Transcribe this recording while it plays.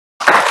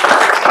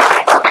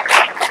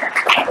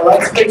All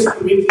right, so please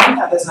with me.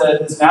 There's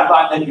an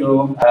outline that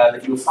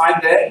you'll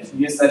find there. You can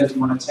use that if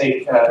you want to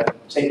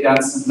take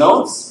down some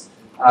notes.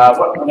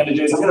 What I'm going to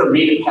do is I'm going to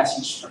read a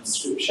passage from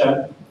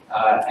Scripture,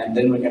 and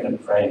then we're going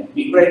to pray. It'd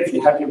be great if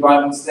you have your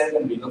Bibles there. We're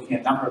going to be looking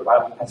at a number of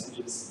Bible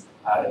passages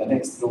in the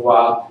next little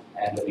while,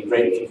 and it'd be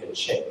great if you could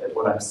check that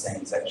what I'm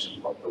saying is actually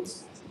what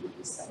those passages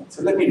are saying.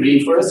 So let me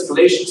read for us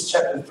Galatians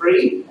chapter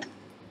 3.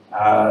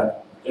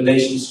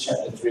 Galatians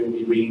chapter 3, we'll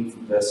be reading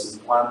from verses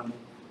 1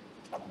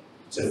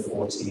 to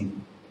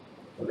 14.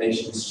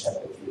 Galatians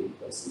chapter 3,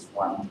 verses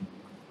 1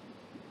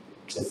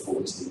 to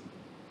 14.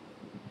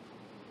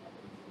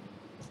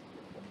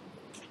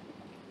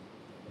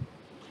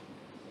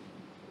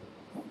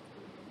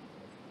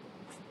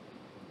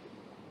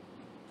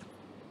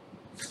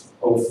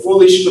 O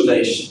foolish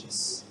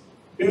Galatians,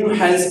 who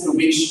has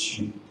bewitched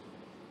you?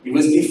 It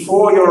was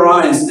before your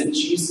eyes that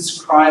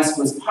Jesus Christ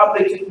was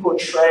publicly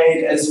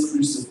portrayed as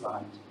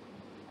crucified.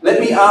 Let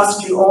me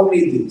ask you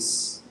only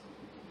this.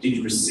 Did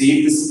you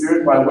receive the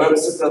Spirit by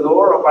works of the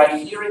law or by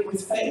hearing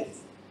with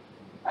faith?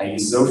 Are you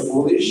so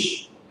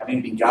foolish?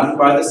 Having begun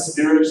by the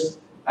Spirit,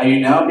 are you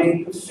now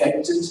being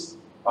perfected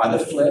by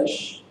the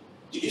flesh?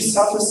 Did you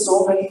suffer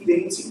so many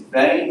things in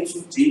vain, if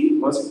indeed it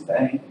was in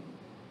vain?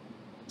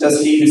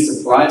 Does he who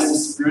supplies the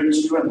Spirit to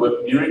you and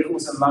work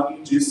miracles among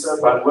you do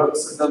so by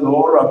works of the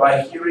law or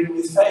by hearing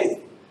with faith?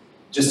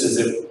 Just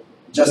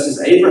as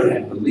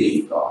Abraham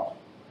believed God,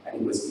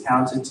 and it was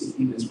counted to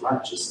him as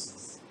righteousness.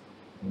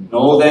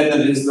 Know then that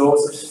it is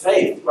those of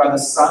faith by the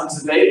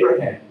sons of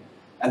Abraham.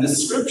 And the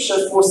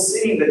Scripture,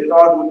 foreseeing that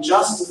God would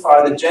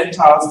justify the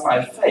Gentiles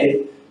by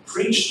faith,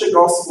 preached the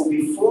gospel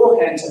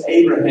beforehand to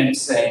Abraham,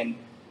 saying,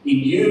 in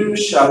you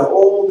shall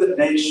all the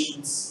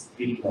nations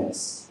be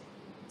blessed.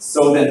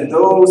 So then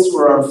those who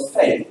are of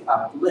faith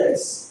are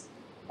blessed,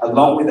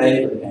 along with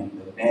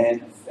Abraham, the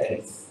man of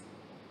faith.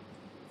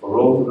 For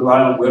all who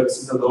rely on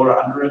works of the law are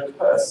under a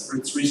curse, for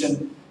it's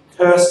written,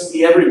 cursed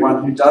be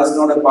everyone who does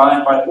not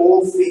abide by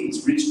all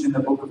things written in the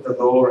book of the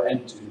law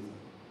and do them.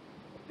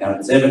 Now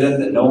it's evident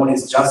that no one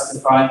is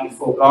justified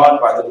before God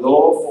by the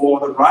law, for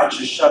the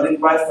righteous shall live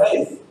by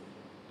faith.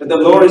 But the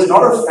law is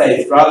not of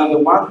faith, rather the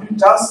one who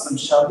does them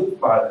shall live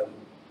by them.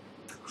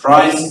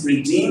 Christ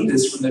redeemed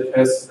us from the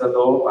curse of the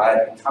law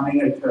by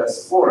becoming a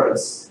curse for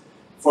us.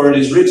 For it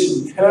is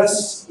written,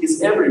 cursed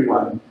is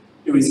everyone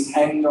who is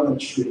hanged on a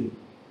tree,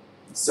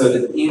 so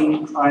that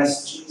in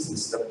Christ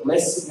Jesus the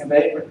blessing of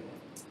Abraham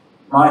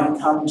might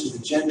come to the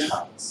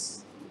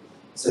Gentiles,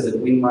 so that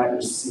we might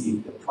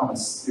receive the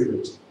promised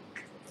Spirit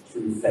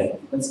through faith.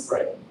 Let's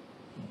pray.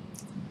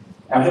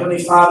 Our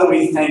Heavenly Father,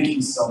 we thank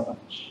you so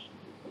much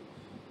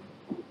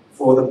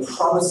for the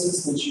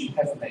promises that you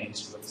have made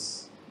to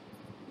us,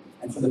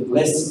 and for the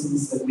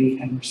blessings that we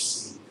can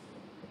receive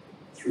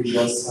through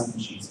your Son,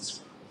 Jesus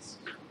Christ.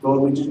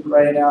 Lord, we do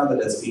pray now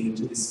that as we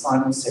enter this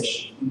final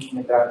session, thinking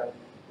about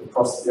the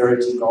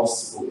prosperity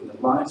gospel in the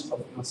light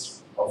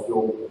of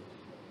your word,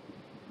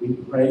 we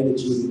pray that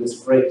you would give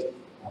us great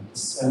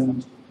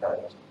discernment of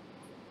that,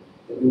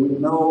 that we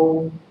would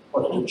know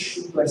what the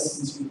true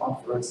blessings you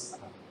offer us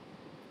are,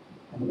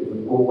 and that we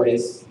would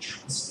always be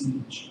trusting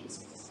in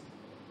Jesus,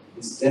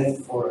 his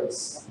death for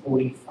us, and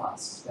holding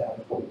fast to our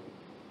hope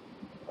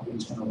of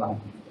eternal life.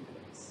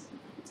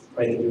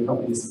 Pray that you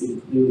help me to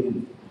speak clearly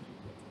in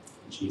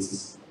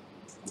Jesus.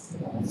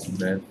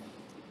 Amen.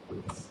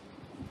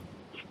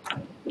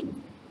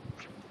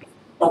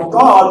 Now,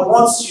 God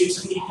wants you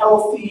to be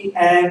healthy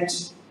and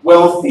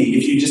wealthy.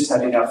 If you just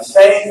have enough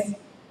faith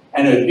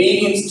and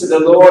obedience to the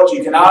Lord,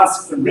 you can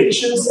ask for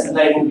riches and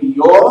they will be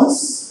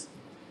yours.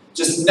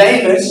 Just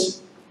name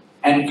it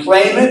and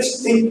claim it.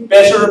 Think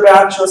better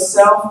about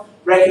yourself.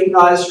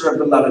 Recognize you're a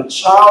beloved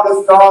child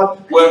of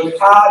God. Work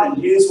hard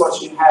and use what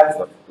you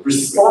have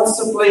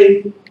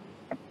responsibly.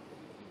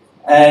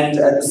 And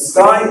the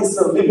sky is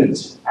the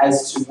limit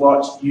as to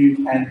what you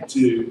can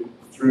do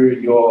through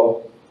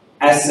your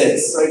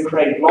assets. So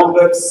Craig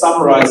Blomberg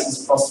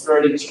summarizes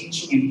prosperity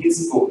teaching in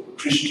his book,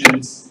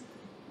 Christians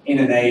in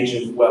an Age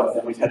of Wealth.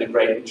 And we've had a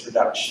great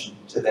introduction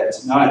to that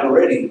tonight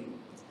already.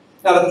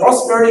 Now, the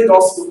prosperity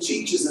gospel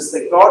teaches us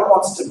that God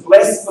wants to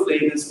bless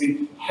believers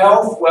with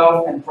health,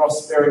 wealth, and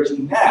prosperity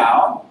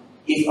now,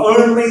 if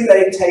only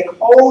they take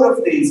hold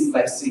of these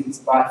blessings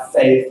by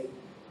faith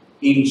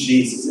in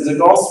Jesus. It's a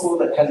gospel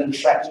that has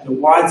attracted a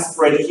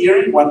widespread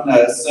hearing. One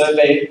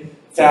survey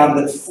found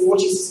that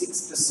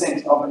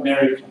 46% of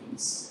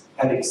Americans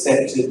have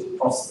accepted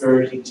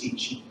prosperity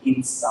teaching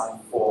in some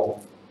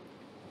form.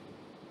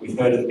 We've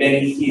heard of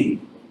Benny Hinn,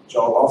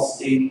 Joel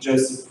Osteen,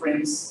 Joseph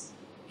Prince,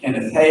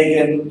 Kenneth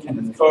Hagin,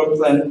 Kenneth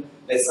Copeland.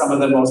 They're some of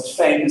the most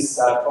famous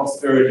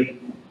prosperity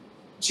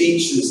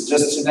teachers,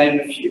 just to name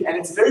a few. And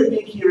it's very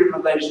big here in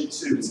Malaysia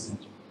too,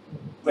 isn't it?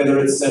 Whether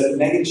it's certain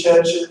mega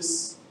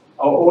churches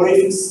or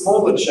even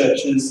smaller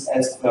churches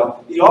as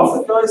well. The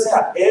offer goes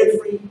out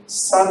every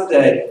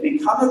Sunday.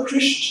 Become a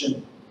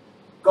Christian.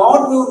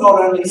 God will not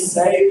only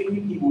save you,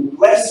 he will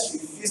bless you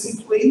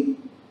physically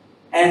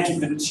and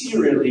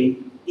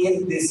materially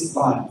in this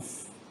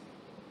life.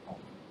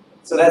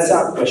 So that's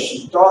our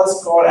question.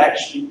 Does God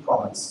actually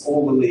promise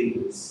all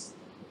believers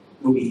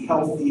will be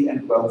healthy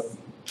and wealthy?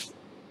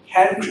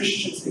 Can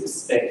Christians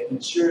expect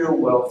material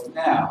wealth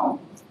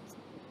now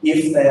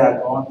if they are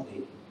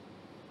godly?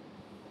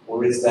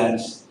 Or is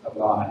that a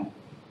lie?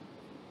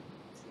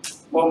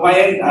 Well, my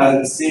aim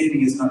this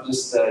evening is not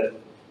just,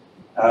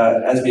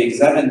 as we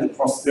examine the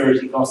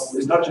prosperity gospel,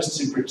 is not just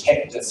to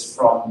protect us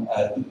from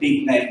the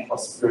big name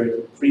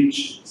prosperity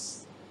preachers,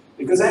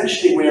 because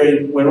actually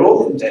we're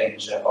all in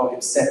danger of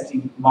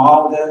accepting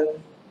milder,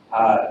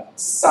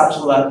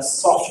 subtler,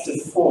 softer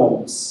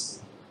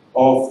forms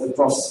of the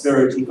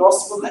prosperity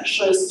gospel. And that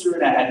shows through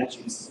in our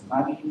attitudes to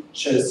money,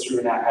 shows through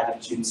in our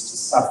attitudes to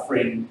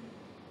suffering,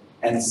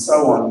 and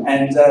so on.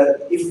 And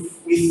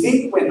if we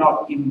think we're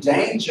not in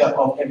danger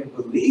of ever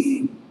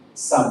believing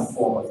some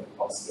form of the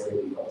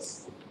prosperity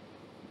gospel,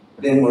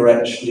 then we're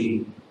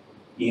actually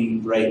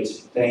in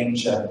great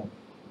danger.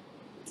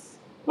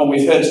 Well,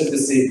 we've heard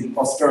this evening, the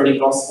prosperity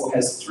gospel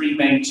has three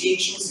main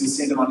teachings. You'll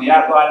see them on the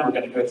outline. We're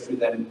going to go through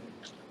them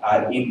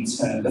in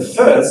turn. The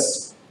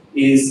first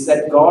is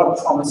that God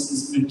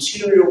promises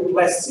material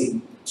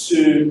blessing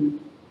to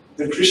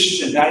the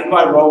Christian. Now, in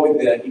my role with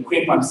the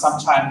Equip, I'm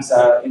sometimes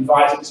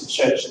invited to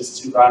churches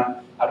to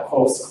run a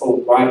course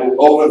called Bible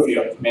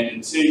Overview. I commend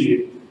it to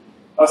you.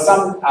 Well,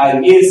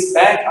 some years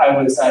back,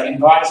 I was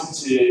invited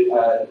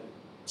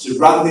to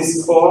run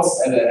this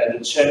course at a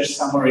church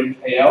somewhere in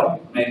KL,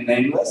 named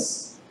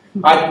Nameless.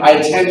 I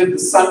attended the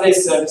Sunday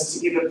service to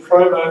give a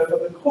promo for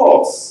the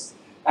course.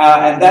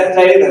 And that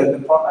day,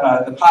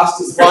 the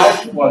pastor's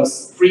wife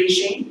was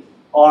preaching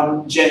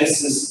on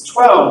Genesis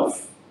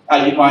 12.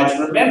 You might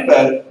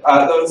remember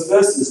those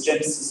verses,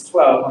 Genesis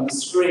 12, on the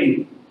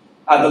screen.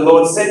 The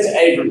Lord said to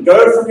Abram,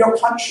 "Go from your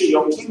country,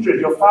 your kindred,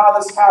 your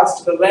father's house,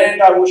 to the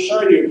land I will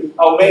show you.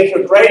 I will make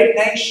you a great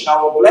nation.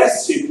 I will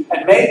bless you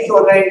and make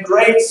your name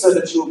great so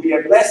that you will be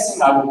a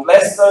blessing. I will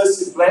bless those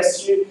who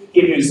bless you.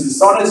 Him who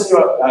dishonors you,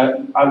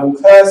 I will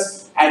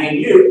curse. And in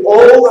you,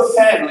 all the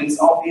families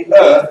of the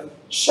earth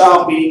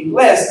shall be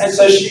blessed." And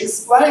so she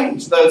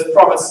explained those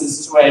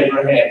promises to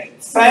Abraham.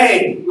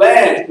 Fame,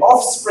 land,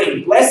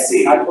 offspring,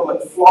 blessing. I call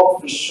it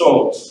FLOB for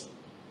short.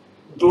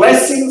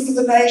 Blessing for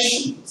the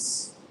nations.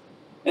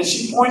 And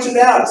she pointed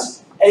out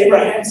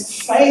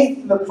Abraham's faith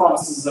in the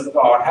promises of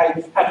God,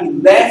 how he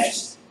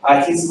left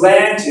his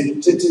land to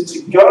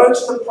go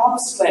to the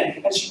promised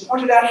land. And she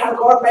pointed out how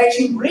God made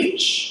him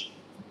rich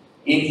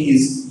in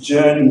his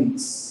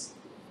journeys.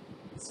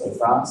 So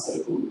far,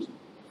 so good.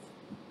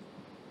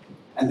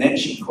 And then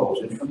she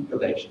quoted from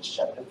Galatians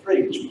chapter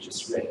 3, which we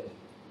just read.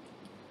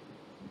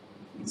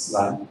 Next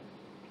slide.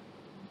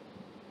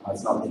 Oh,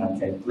 it's not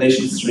okay.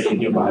 Galatians 3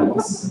 in your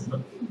Bibles.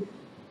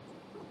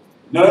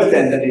 Know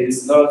then that it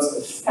is those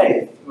of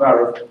faith who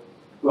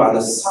are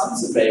the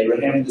sons of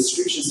Abraham, the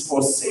scriptures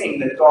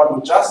foreseeing that God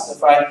will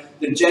justify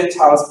the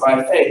Gentiles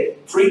by faith,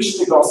 preach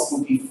the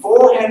gospel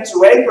beforehand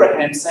to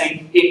Abraham,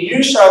 saying, "In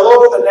you shall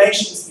all the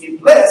nations be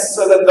blessed,"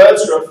 so that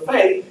those who are of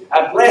faith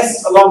are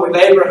blessed along with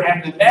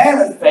Abraham, the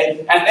man of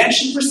faith. And then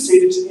she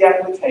proceeded to the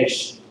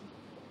application.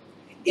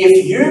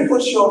 If you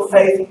put your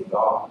faith in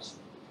God,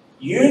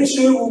 you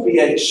too will be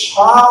a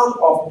child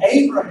of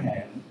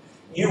Abraham.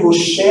 You will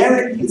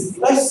share in his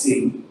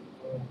blessing.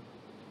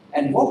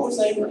 And what was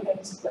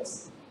Abraham's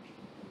blessing?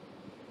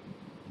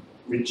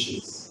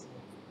 Riches,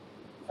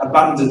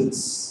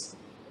 abundance,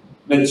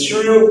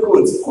 material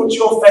goods. Put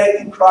your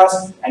faith in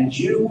Christ and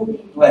you will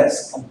be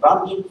blessed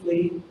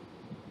abundantly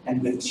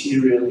and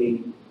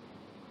materially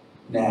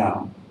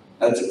now.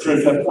 To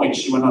prove her point,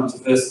 she went on to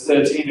verse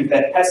 13 of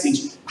that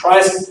passage.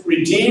 Christ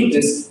redeemed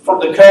us from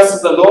the curse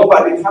of the law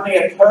by becoming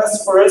a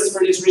curse for us,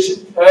 for it is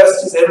written,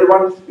 "Cursed is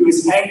everyone who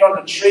is hanged on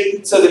a tree,"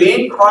 so that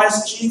in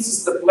Christ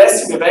Jesus the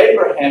blessing of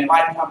Abraham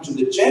might come to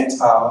the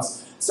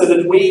Gentiles, so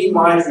that we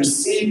might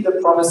receive the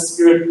promised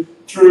Spirit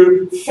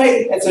through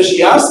faith. And so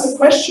she asked the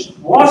question,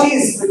 what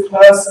is the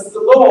curse of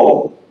the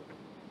law?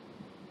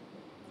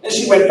 And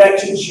she went back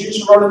to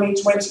Deuteronomy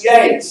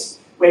 28,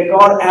 where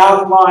God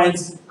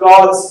outlines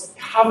God's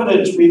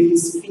covenant with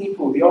his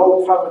people, the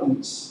old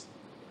covenant.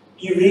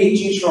 You read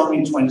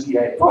Deuteronomy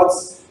 28. God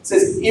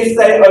says if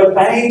they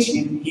obeyed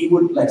him, he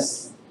would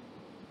bless them.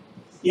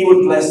 He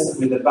would bless them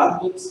with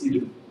abundance. He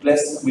would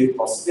bless them with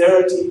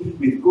prosperity,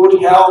 with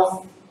good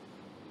health.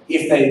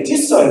 If they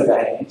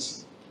disobeyed,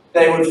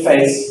 they would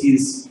face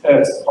his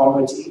curse,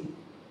 poverty,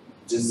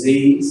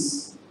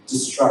 disease,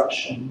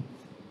 destruction,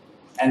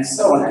 and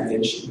so on. And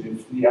then she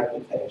moved to the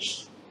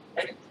application.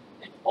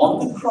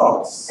 On the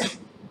cross,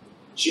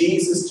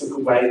 Jesus took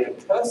away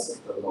the curse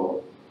of the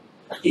law.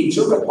 He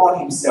took upon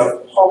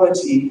himself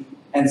poverty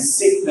and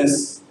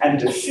sickness and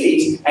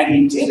defeat, and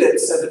he did it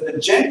so that the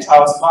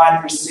Gentiles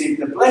might receive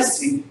the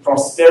blessing,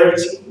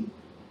 prosperity,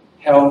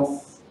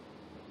 health,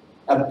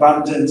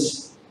 abundant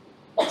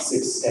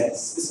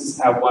success. This is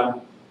how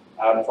one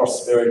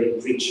prosperity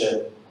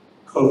preacher,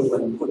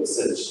 Copeland, puts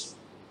it.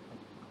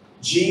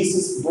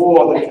 Jesus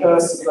bore the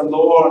curse of the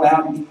law on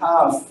our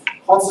behalf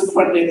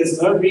Consequently,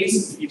 there's no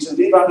reason for you to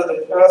live under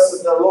the curse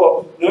of the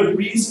law, no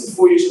reason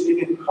for you to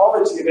live in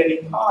poverty of any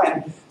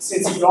kind.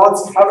 Since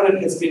God's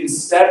covenant has been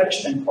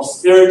established and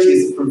prosperity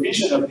is the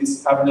provision of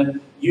this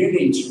covenant, you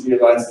need to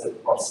realize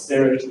that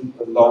prosperity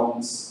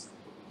belongs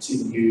to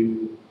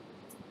you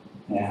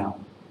now.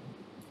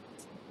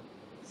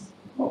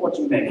 Well, what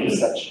do you make of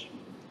such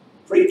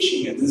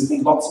preaching? And there's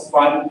been lots of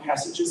Bible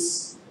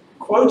passages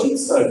quoted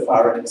so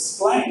far and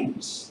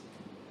explained.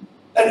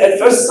 And at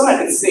first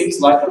sight, it seems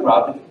like a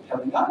rather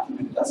compelling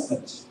argument,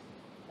 doesn't it?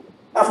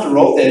 After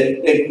all,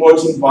 they're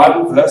quoting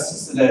Bible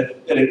verses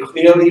that are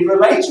clearly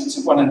related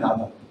to one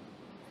another.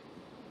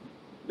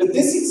 But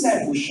this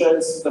example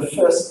shows the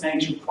first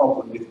major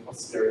problem with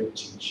prosperity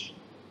teaching.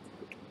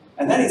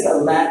 And that is a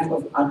lack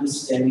of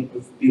understanding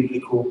of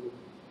biblical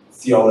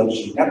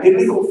theology. Now,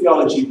 biblical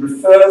theology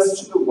refers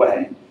to the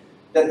way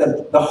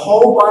that the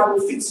whole Bible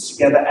fits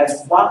together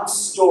as one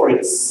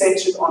story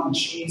centered on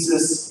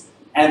Jesus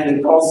and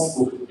the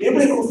gospel.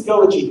 Biblical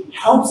theology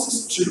helps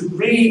us to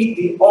read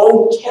the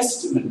Old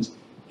Testament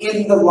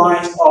in the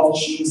light of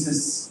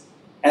Jesus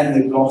and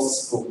the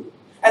gospel.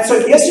 And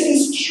so, yes, it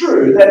is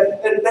true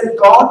that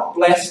God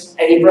blessed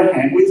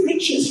Abraham with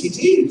riches. He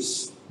did.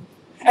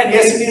 And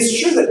yes, it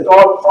is true that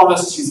God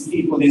promised his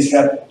people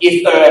Israel,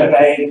 if they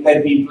obeyed,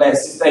 they'd be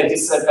blessed. If they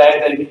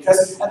disobeyed, they'd be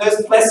cursed. And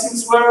those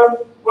blessings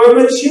were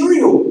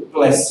material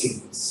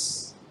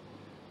blessings.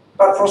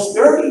 But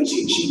prosperity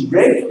teaching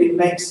regularly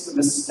makes the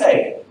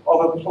mistake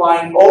of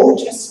applying Old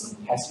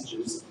Testament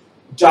passages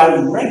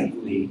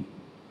directly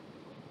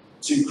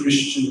to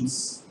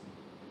Christians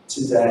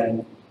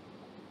today.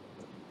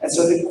 And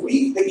so the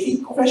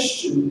key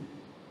question,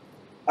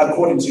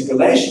 according to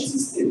Galatians,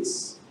 is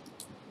this: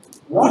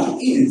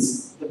 what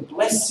is the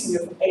blessing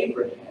of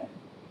Abraham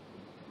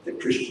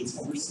that Christians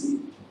have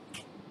received?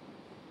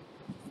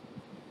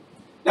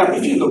 Now,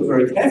 if you look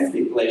very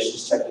carefully at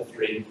Galatians chapter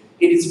 3,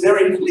 it is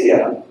very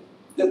clear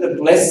that the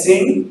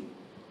blessing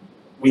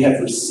we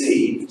have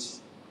received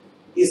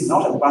is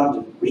not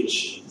abundant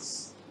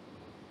riches,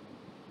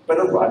 but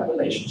a right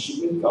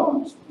relationship with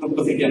God.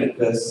 Look again at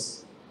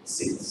verse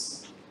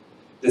 6.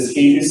 Does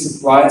he who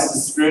supplies the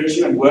Spirit to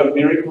you and work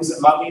miracles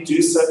among you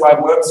do so by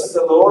works of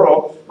the law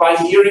or by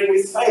hearing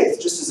with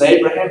faith, just as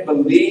Abraham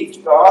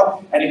believed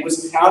God and it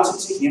was counted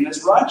to him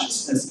as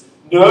righteousness?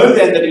 Know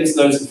then that it is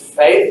those of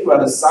faith who are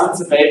the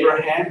sons of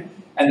Abraham,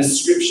 and the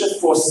Scripture,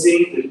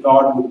 foreseeing that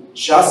God would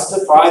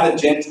justify the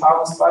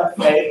Gentiles by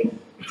faith,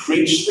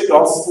 preached the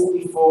gospel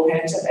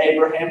beforehand to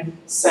Abraham,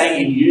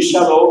 saying, in you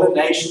shall all the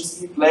nations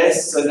be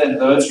blessed. So then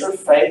those who are of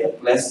faith are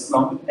blessed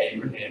along with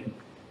Abraham,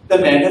 the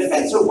man of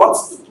faith. So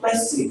what's the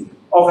blessing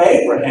of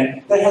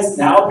Abraham that has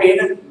now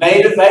been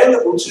made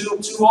available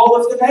to all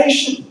of the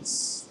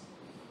nations?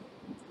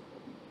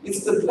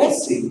 It's the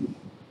blessing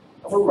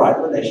of a right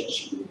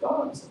relationship with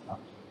God, is it not?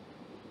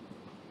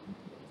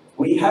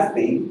 We have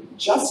been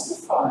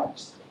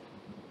justified.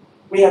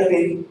 We have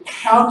been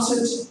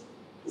counted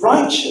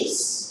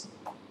righteous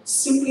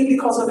simply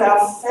because of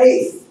our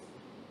faith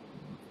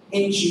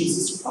in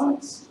Jesus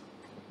Christ.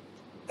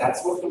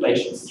 That's what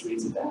Galatians 3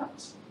 is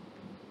about.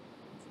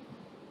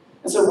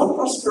 And so what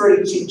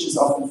prosperity teachers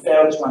often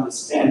fail to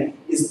understand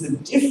is the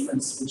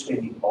difference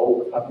between the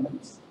Old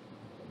Covenant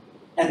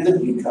and the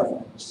New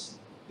Covenant.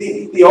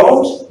 The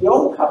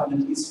old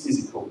covenant is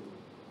physical.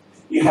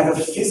 You have a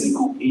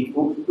physical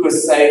people who are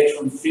saved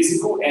from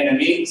physical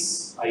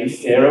enemies, i.e.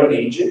 Pharaoh and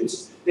Egypt.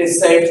 They're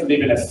saved to live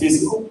in a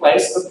physical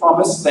place, the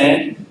promised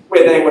land,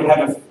 where they would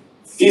have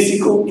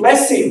physical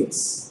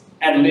blessings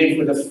and live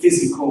with a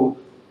physical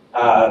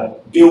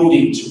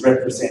building to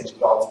represent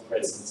God's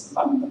presence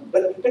among them.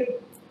 But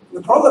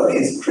the problem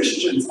is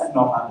Christians are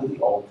not under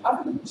the Old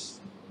Covenant.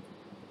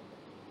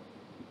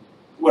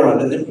 We're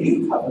under the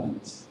New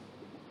Covenant.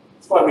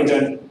 That's why we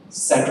don't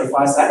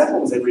sacrifice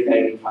animals every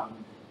day we come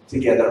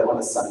together on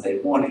a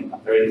Sunday morning. I'm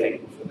very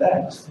thankful for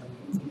that.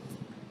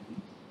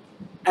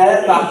 And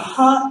at the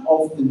heart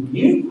of the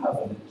New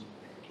Covenant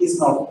is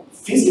not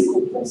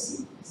physical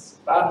blessings,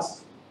 but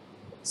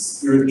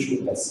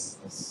spiritual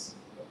blessings.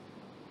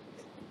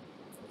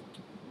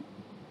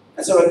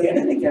 And so again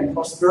and again,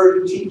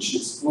 prosperity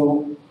teachers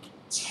will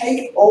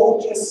take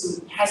Old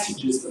Testament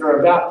passages that are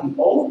about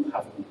the Old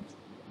Covenant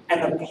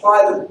and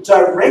apply them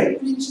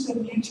directly to the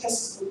New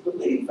Testament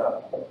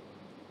believer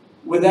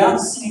without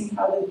seeing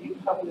how the New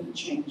Covenant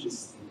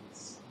changes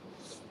things.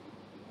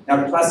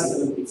 Now, a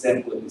classic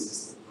example of this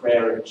is the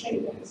prayer of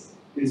Jabez.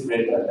 Who's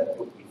read that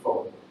book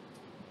before?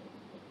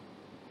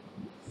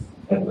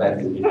 I'm glad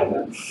that you have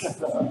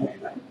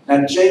that.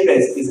 Now,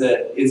 Jabez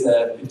is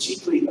a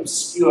particularly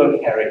obscure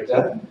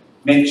character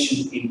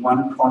mentioned in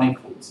 1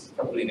 Chronicles. You've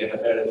probably never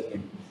heard of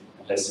him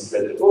unless you've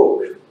read the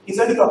book. He's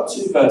only got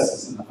 2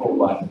 verses in the whole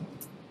Bible.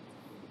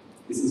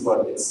 This is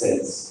what it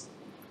says.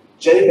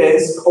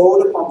 Jabez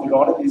called upon the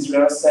God of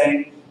Israel,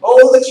 saying,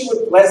 oh, that you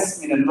would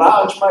bless me and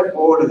enlarge my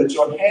border, that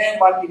your hand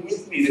might be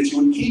with me, that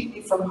you would keep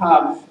me from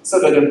harm, so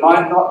that it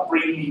might not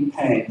bring me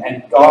pain.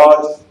 And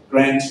God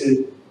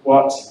granted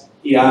what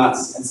he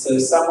asked. And so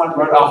someone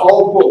wrote a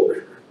whole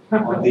book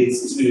on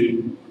these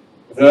 2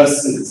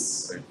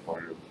 verses.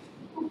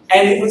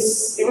 And it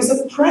was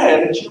a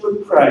prayer that you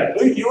would pray.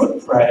 You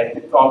would pray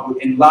that God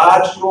would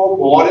enlarge your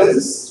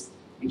borders,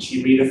 which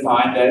he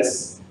redefined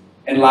as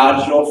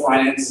enlarge your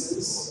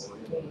finances,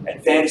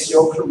 advance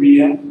your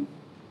career,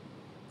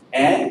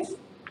 and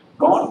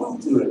God will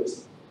do it,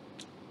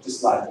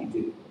 just like he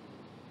did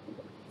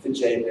for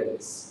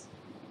Jabez.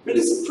 But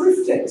it's a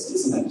proof text,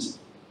 isn't it?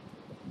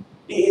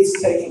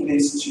 It's taking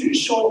these two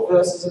short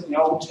verses in the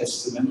Old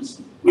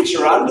Testament, which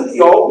are under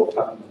the Old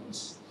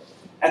Covenant,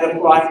 and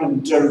applying them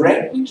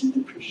directly to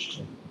the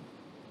Christian,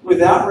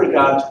 without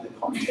regard to the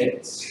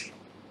context,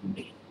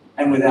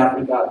 and without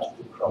regard to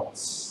the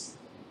cross.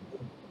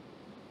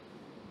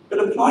 But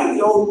applying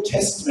the Old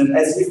Testament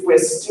as if we're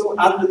still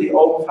under the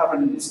Old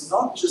Covenant is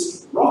not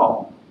just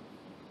wrong,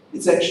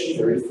 it's actually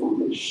very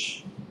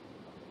foolish.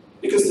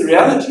 Because the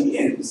reality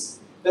is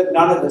that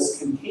none of us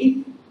can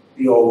keep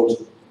the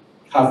Old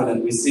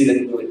Covenant. We see that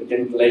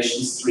in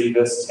Galatians 3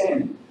 verse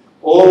 10.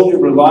 All who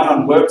rely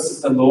on works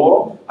of the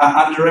law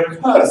are under a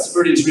curse,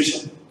 for it is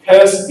written,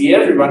 cursed be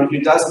everyone who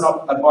does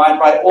not abide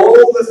by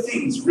all the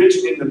things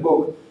written in the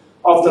book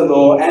of the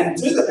law and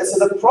do them. And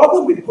so the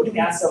problem with putting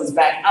ourselves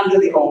back under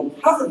the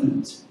Old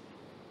Covenant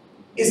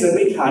is that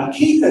we can't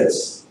keep it.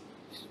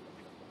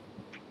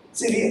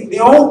 See, the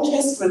Old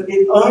Testament,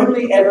 it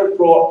only ever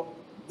brought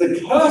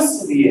the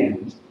curse to the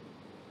end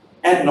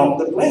and not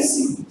the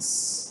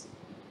blessings.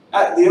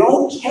 The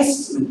Old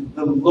Testament,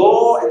 the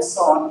law and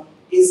so on,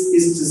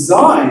 is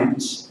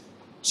designed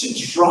to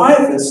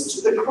drive us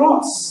to the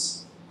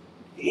cross.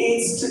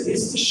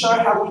 It's to show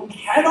how we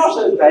cannot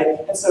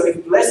obey, and so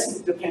if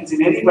blessing depends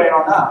in any way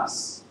on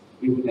us,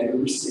 we will never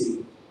receive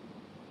it.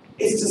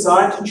 It's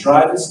designed to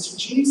drive us to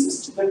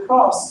Jesus, to the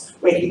cross,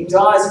 where he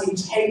dies, he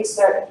takes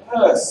that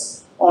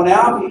curse on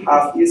our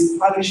behalf, he is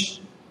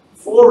punished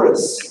for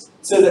us,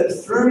 so that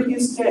through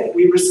his death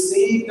we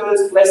receive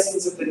those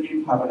blessings of the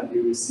new covenant. We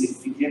receive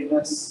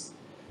forgiveness,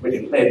 we're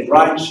declared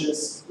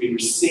righteous, we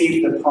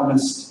receive the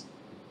promised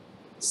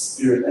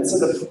Spirit. And so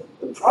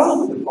the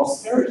problem with the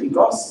prosperity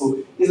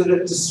gospel is that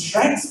it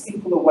distracts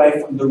people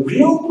away from the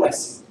real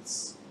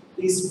blessings,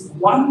 these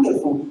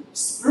wonderful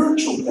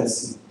spiritual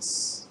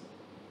blessings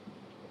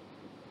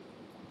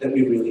that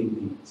we really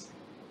need.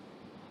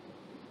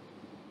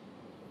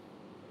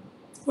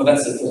 Well,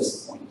 that's the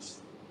first point.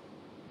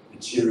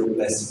 Material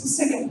blessing. The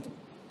second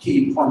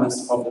key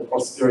promise of the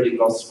prosperity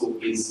gospel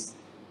is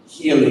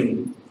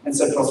healing. And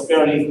so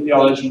prosperity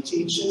theology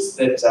teaches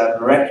that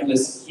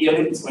miraculous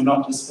healings were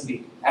not just for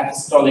the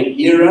apostolic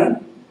era,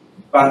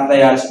 but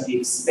they are to be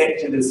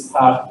expected as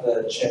part of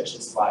the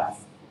church's life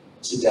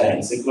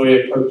today. So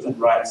Gloria Copeland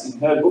writes in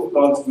her book,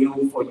 God's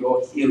Will for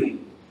Your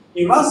Healing.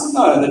 You must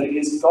know that it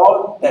is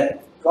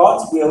that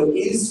God's will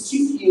is to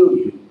heal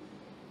you.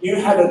 You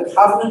have a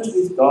covenant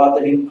with God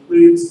that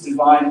includes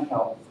divine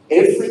health.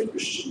 Every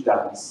Christian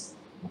does.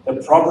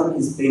 The problem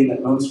has been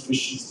that most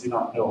Christians do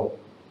not know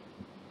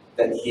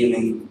that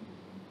healing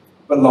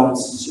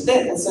belongs to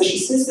them. And so she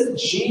says that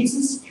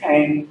Jesus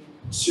came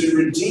to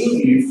redeem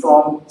you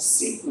from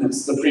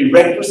sickness. The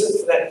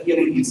prerequisite for that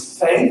healing is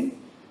faith.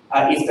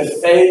 If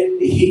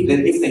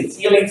the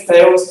healing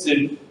fails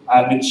to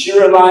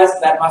materialize,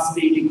 that must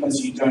be because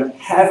you don't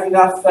have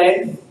enough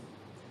faith.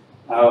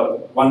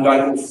 One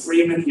guy called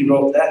Freeman, he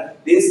wrote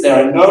that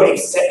there are no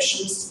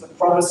exceptions to the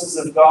promises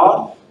of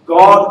God.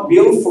 God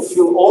will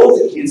fulfill all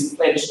that he has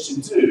pledged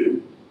to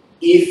do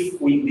if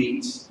we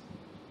meet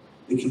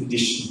the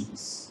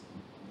conditions.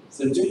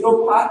 So do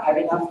your part, have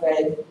enough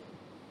faith,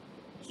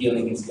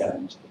 healing is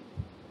guaranteed.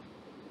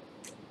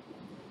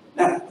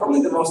 Now,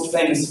 probably the most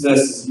famous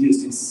verses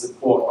used in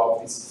support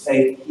of this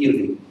faith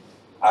healing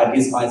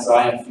is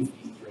Isaiah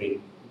 53.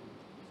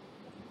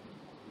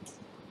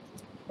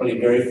 Probably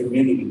very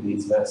familiar with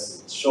these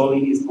verses.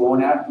 Surely he's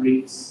borne our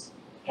griefs,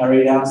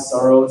 carried our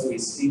sorrows, we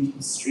esteemed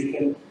him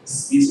stricken,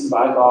 smitten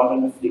by God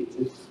and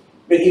afflicted.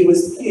 But he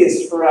was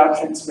pierced for our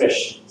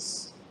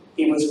transgressions.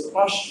 He was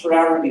crushed for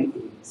our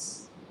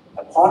iniquities.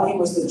 Upon him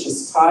was the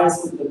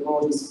chastisement that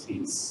brought us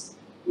peace.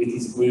 With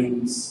his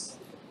wounds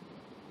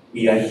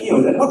we are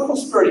healed. And what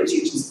prosperity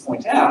teachers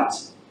point out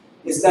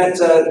is that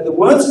the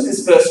words of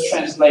this verse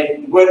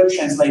the word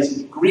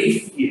translated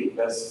grief here,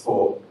 verse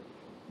 4,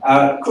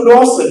 could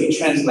also be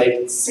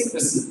translated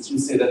sicknesses. You'll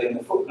see that in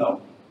the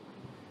footnote.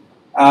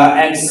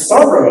 And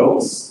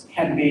sorrows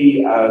can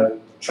be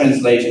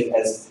translated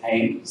as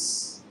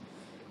pains.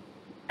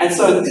 And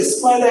so in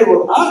this way they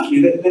will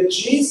argue that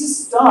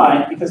Jesus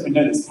died, because we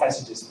know this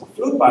passage is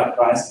fulfilled by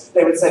Christ,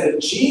 they would say that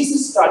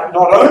Jesus died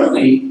not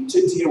only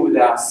to deal with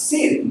our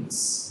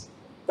sins,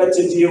 but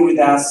to deal with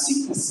our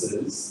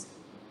sicknesses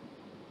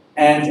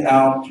and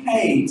our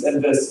pains.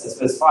 And as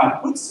verse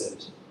 5 puts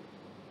it,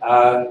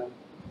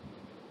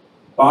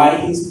 by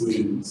his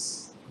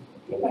wounds,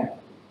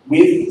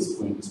 with his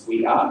wounds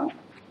we are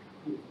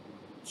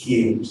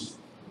healed.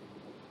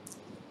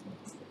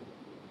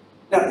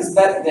 Now, is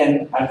that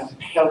then a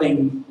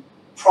compelling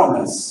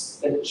promise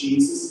that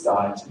Jesus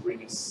died to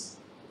bring us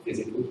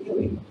physical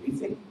healing? Do you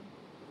think?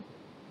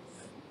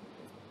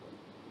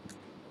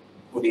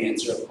 Well, the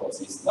answer, of course,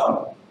 is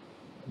no.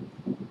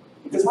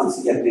 Because once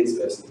again, these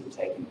verses are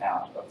taken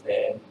out of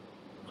their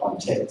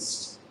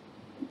context.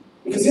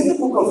 Because in the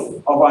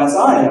book of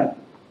Isaiah,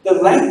 the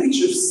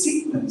language of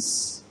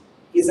sickness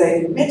is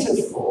a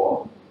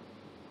metaphor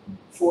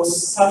for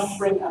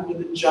suffering under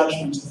the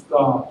judgment of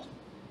God.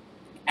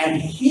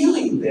 And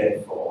healing,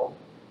 therefore,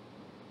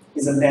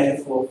 is a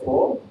metaphor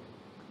for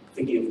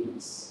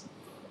forgiveness.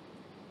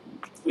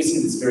 We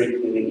see this very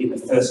clearly in the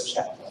first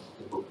chapter of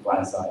the book of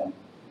Isaiah.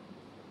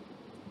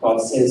 God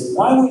says,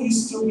 "Why will you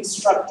still be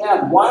struck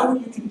down? Why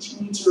will you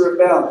continue to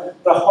rebel?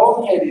 The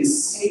whole head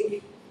is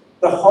sick,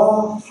 the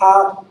whole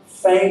heart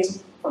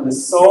faint, from the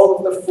sole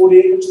of the foot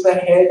even to the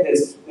head.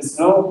 There's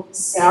no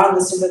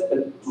soundness in it,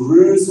 but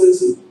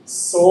bruises and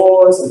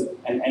sores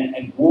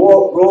and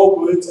raw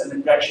wounds."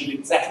 And they're actually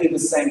exactly the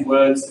same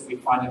words that we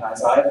find in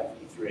Isaiah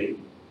 53.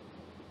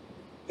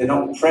 They're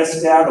not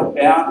pressed out or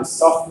bound or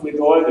softened with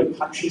oil. Your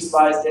countries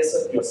lies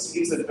desolate, your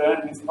cities are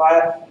burned with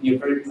fire, and your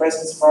very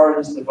presence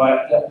foreigners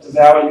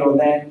devour your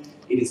land.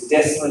 It is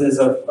desolate as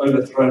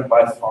overthrown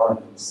by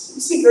foreigners.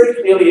 You see very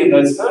clearly in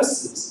those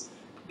verses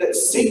that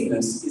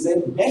sickness is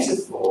a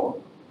metaphor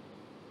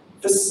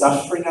for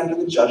suffering under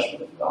the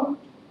judgment of God.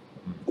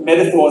 The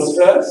metaphors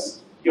first,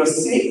 you're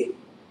sick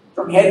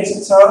from head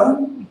to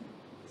toe,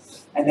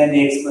 and then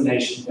the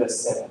explanation, verse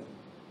 7.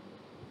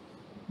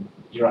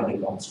 You're under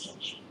God's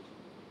judgment.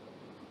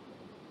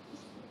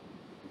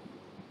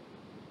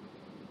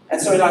 And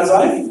so in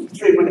Isaiah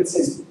 53, when it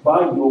says,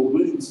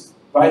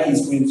 by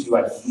his wounds you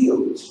are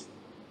healed,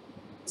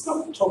 it's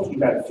not talking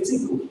about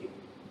physical healing.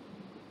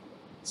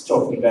 It's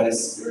talking about a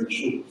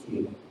spiritual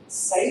healing,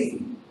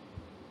 saving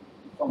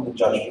from the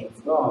judgment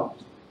of God.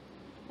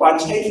 By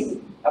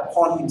taking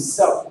upon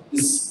himself the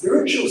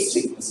spiritual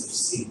sickness of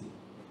sin,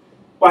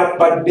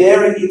 by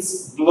bearing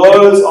its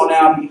blows on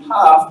our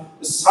behalf,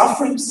 the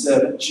suffering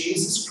servant,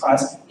 Jesus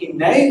Christ,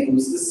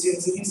 enables the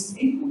sins of his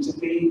people to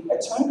be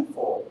atoned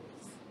for,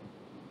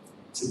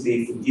 to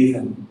be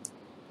forgiven.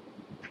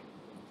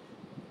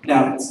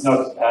 Now, it's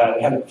not,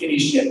 we haven't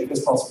finished yet,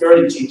 because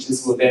prosperity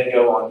teachers will then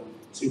go on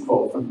to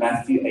quote from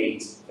Matthew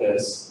 8,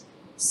 verse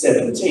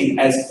 17,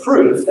 as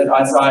proof that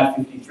Isaiah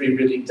 53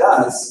 really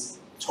does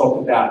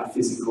talk about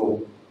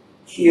physical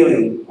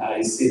healing.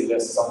 You see the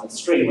verses on the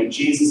screen. When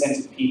Jesus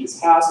entered Peter's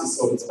house, he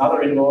saw his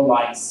mother-in-law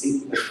lying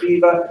sick with a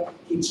fever.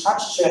 He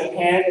touched her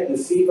hand, and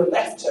the fever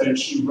left her, and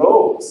she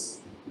rose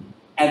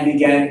and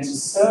began to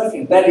serve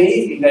him. That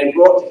evening they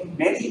brought to him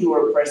many who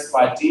were oppressed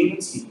by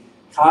demons. He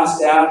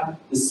cast out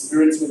the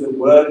spirits with a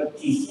word.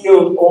 He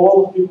healed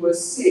all who were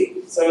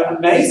sick. So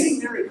amazing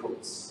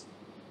miracles.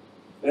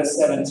 Verse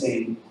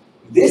 17,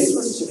 this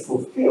was to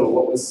fulfill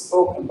what was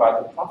spoken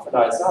by the prophet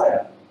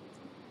Isaiah.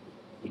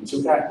 He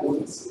took our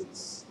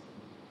illnesses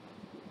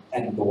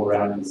and bore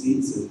our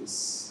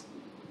diseases.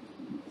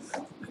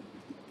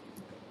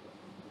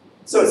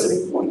 So it's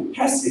an important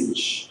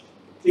passage,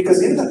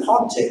 because in the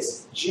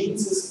context,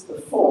 Jesus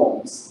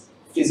performs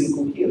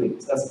physical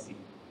healings, doesn't he?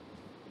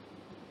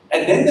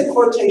 And then the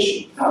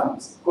quotation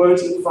comes,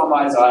 quoting from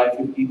Isaiah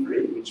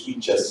 53, which we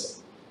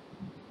just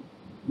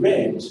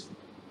read.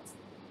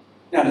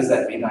 Now, does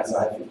that mean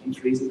Isaiah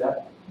 53 is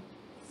about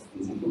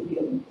physical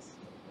healings?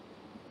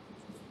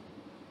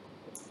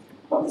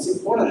 Well, it's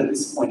important at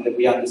this point that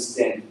we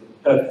understand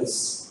the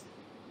purpose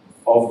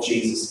of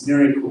Jesus'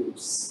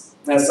 miracles.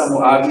 Now, some will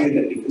argue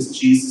that because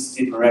Jesus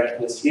did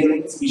miraculous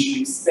healings, we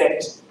should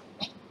expect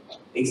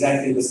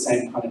exactly the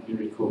same kind of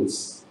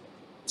miracles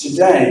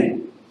today.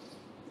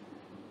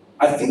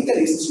 I think that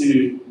is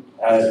to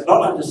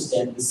not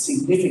understand the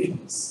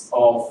significance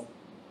of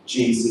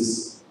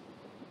Jesus'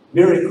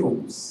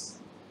 miracles.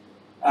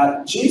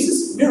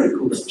 Jesus'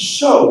 miracles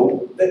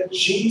show that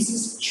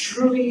Jesus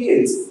truly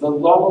is the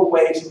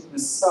long-awaited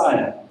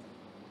Messiah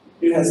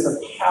who has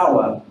the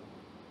power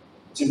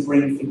to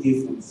bring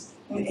forgiveness.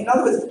 In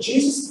other words,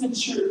 Jesus'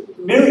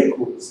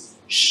 miracles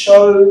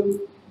show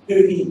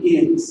who he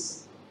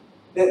is.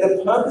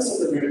 The purpose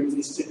of the miracles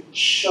is to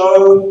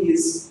show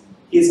his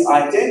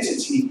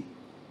identity.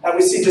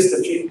 We see just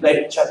a few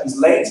chapters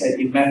later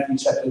in Matthew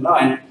chapter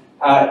 9,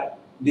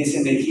 this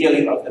in the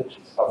healing of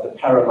the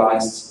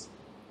paralyzed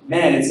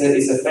man. It's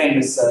a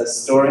famous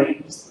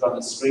story, just put on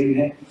the screen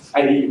there.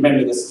 You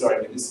remember the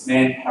story with this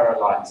man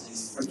paralyzed.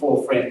 His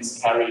 4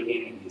 friends carry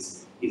him, and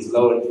he's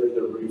lowered through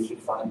the roof in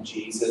front of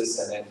Jesus,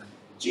 and then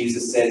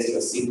Jesus says,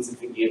 your sins are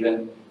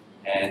forgiven,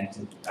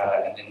 and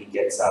then he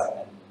gets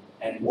up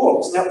and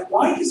walks. Now,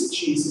 why does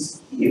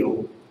Jesus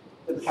heal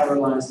the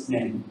paralyzed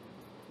man?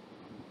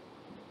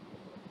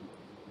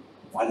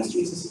 Why does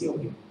Jesus heal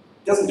him?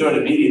 He doesn't do it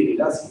immediately,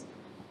 does he?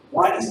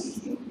 Why does he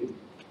heal him?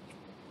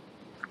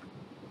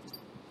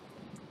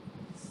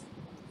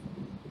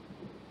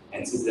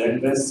 Answers there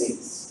in verse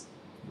 6.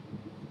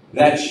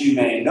 That you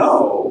may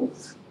know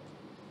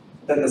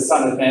that the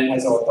Son of Man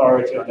has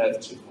authority on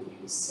earth to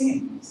forgive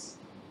sins.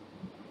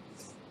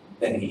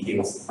 Then he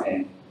heals the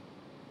man.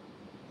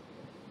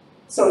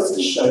 So it's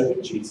to show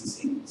who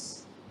Jesus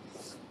is.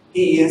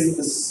 He is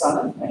the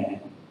Son of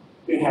Man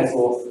who has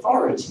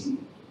authority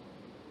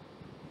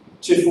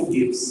to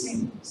forgive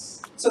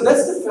sins. So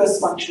that's the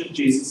first function of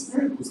Jesus'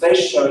 miracles. They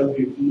show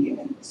who he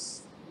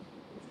is.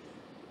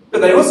 But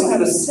they also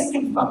have a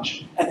second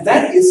function, and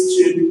that is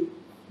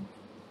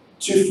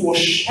to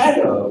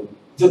foreshadow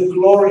the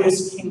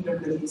glorious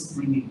kingdom that he's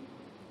bringing.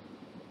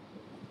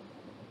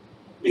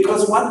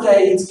 Because one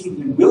day his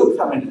kingdom will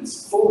come in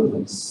its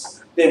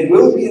fullness. There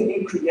will be a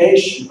new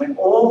creation when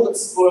all that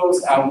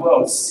spoils our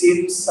world,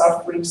 sin,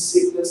 suffering,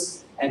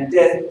 sickness, and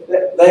death,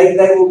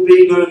 they will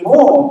be no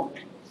more.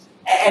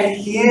 And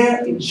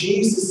here in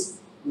Jesus'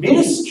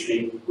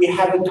 ministry, we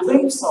have a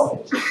glimpse of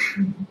it.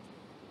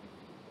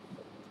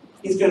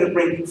 He's going to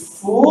bring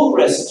full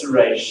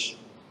restoration,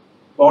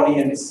 body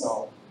and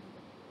soul.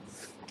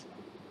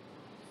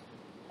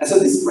 And so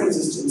this brings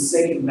us to the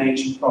second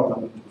major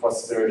problem with the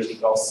prosperity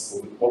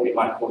gospel, what we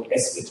might call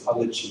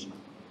eschatology.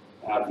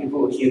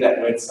 People will hear that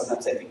word,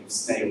 sometimes they think of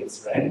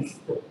snails, right?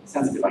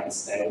 Sounds a bit like a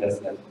snail,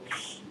 doesn't it?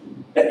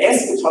 But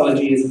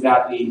eschatology is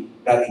about the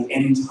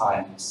end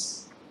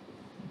times.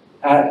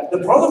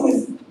 The problem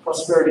with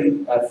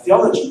prosperity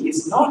theology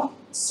is not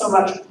so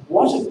much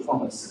what it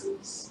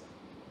promises,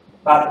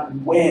 but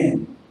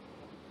when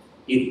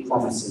it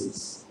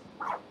promises.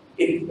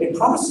 It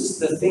promises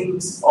the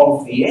things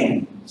of the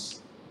end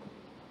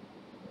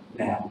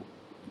now.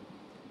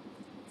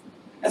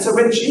 And so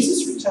when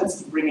Jesus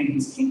returns to bring in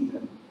his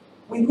kingdom,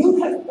 we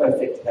will have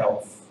perfect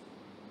health.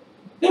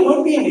 There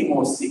won't be any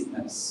more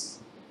sickness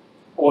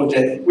or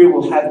death. We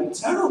will have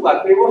eternal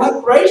life. We will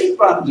have great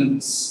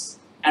abundance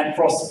and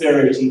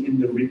prosperity in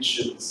the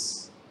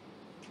riches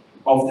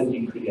of the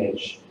new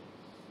creation.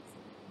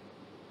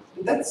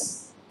 But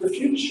that's the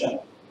future.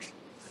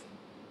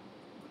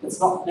 It's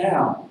not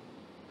now.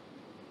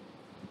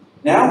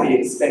 Now we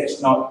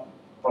expect not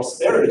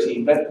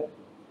prosperity, but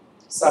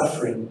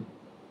suffering.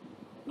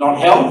 Not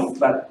health,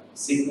 but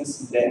sickness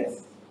and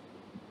death.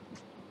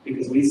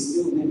 Because we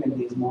still live in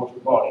these mortal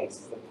bodies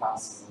that are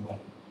passing away.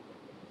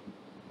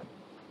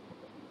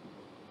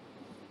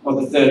 Well,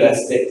 the third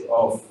aspect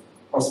of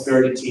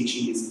prosperity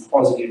teaching is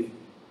positive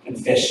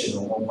confession,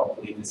 or more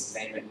popularly, just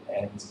name it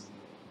and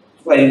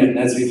claim it. And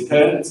as we've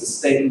heard, it's a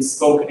statement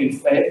spoken in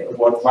faith of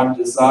what one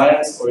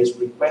desires or is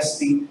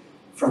requesting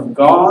from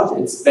God.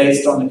 It's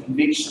based on the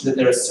conviction that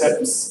there are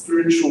certain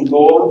spiritual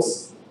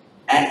laws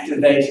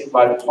activated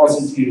by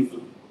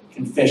positive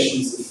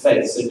confessions of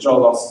faith. So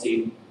Joel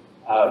Osteen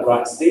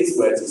writes these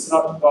words: it's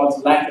not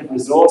God's lack of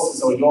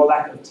resources or your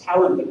lack of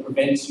talent that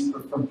prevents you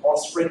from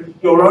prospering.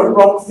 Your own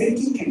wrong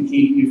thinking can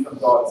keep you from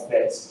God's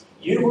best.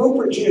 You will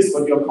produce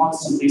what you're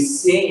constantly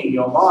seeing in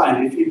your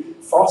mind. If you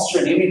foster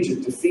an image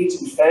of defeat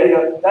and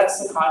failure, that's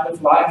the kind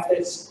of life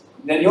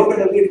then you're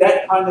going to live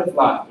that kind of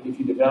life. But if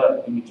you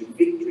develop an image of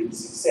victory,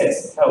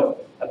 success, health,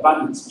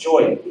 abundance,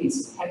 joy,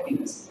 peace,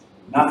 happiness,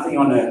 nothing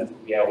on earth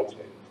will be able to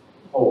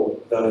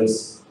hold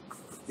those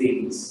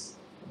things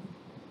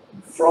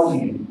from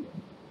you.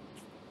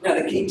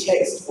 Now, the key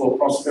text for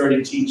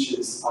prosperity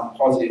teachers on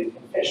positive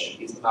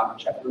confession is Mark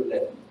chapter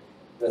 11,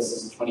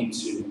 verses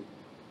 22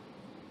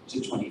 to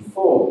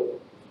 24.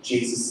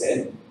 Jesus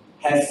said,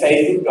 "Have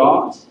faith in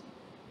God.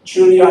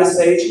 Truly I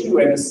say to you,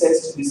 whoever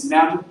says to this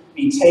mountain,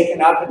 be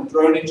taken up and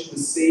thrown into the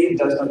sea, and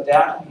does not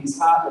doubt in his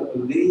heart, but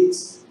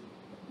believes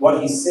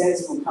what he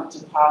says will come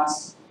to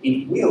pass,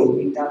 it will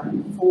be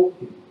done for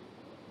him.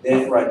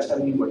 Therefore I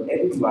tell you,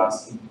 whatever you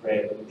ask in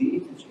prayer,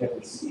 believe that you have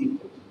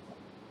received it,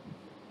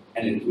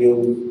 and it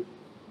will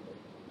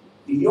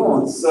be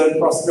yours." So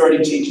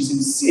prosperity teachers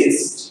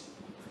insist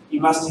you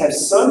must have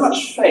so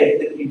much faith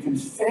that you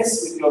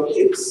confess with your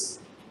lips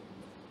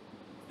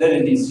that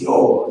it is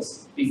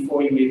yours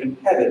before you even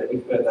have it.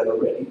 We've heard that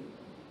already.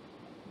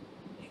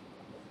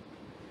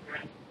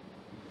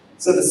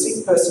 So the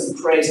sick person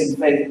prays in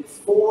faith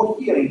for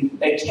healing.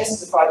 They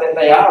testify that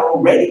they are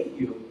already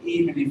healed,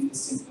 even if the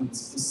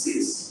symptoms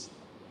persist.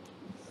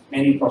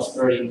 Many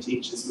prosperity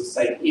teachers will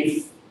say,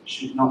 "if"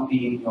 should not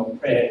be in your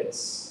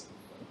prayers.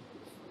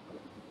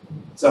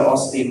 So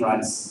Austin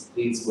writes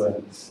these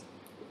words: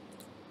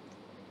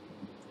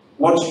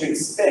 what you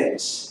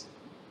expect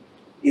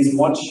is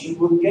what you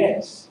will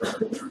get.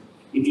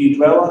 If you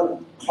dwell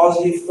on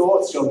positive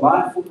thoughts, your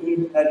life will move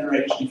in that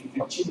direction. If you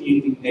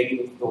continue to think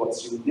negative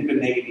thoughts, you will live a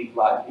negative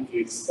life. If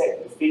you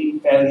expect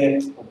defeat, failure,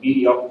 or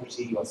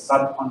mediocrity, your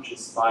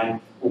subconscious mind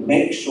will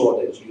make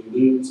sure that you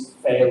lose,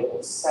 fail,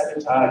 or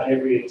sabotage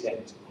every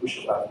attempt to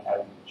push above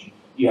average.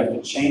 You have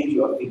to change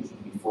your thinking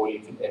before you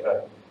can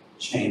ever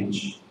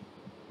change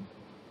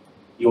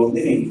your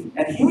living.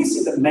 And here we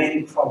see the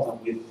main problem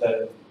with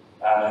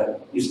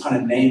this kind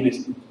of name it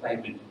and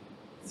claim it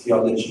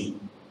theology.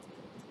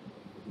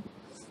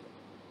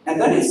 And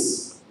that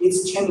is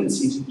its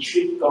tendency to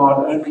treat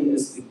God only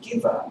as the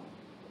giver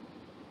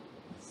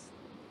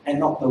and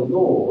not the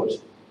Lord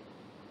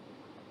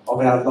of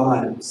our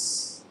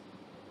lives.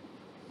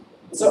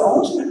 So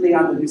ultimately,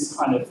 under this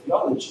kind of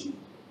theology,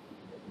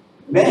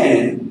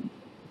 man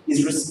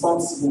is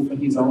responsible for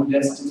his own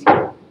destiny,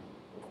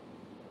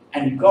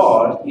 and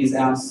God is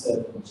our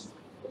servant.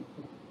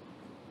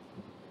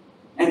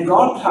 And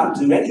God can't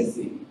do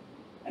anything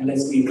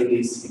unless we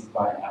release him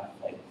by our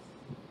faith.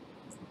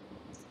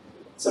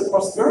 So the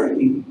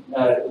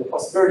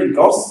prosperity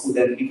gospel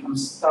then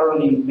becomes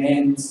thoroughly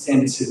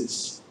man-centered.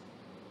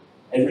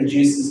 It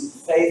reduces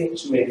faith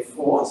to a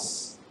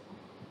force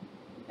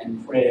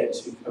and prayer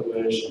to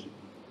coercion.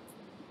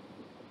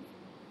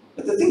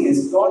 But the thing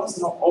is, God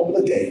is not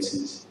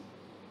obligated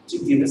to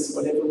give us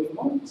whatever we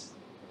want.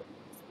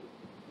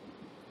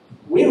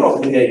 We're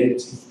obligated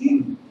to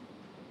Him.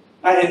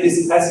 And in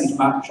this passage,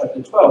 Mark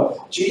chapter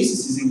 12,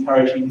 Jesus is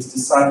encouraging His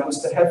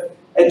disciples to have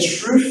a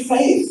true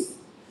faith.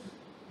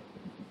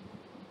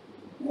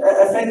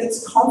 A faith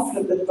that's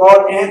confident that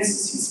God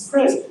answers His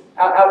prayers,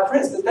 our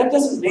prayers. But that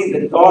doesn't mean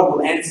that God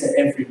will answer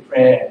every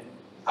prayer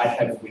I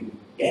have with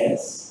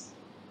yes.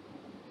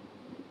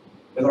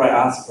 Whether I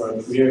ask for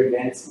a career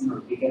advancement or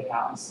a bigger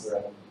house or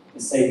a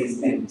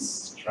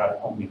Mercedes-Benz to drive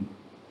home in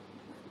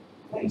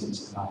later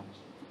tonight.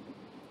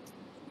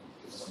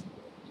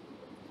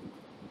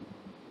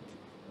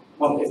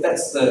 Well, if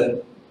that's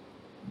the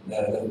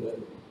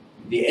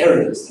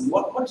errors, then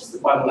what does the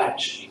Bible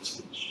actually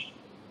teach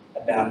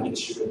about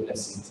material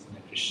blessings in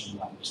the Christian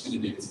life? I'm just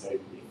going to do this very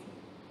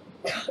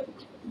briefly.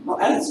 Well,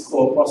 at its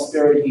core,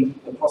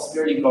 the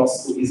prosperity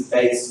gospel is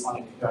based on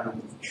a kernel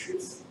of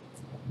truth.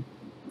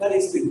 That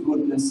is the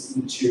goodness of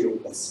material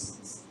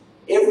blessings.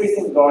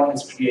 Everything God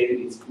has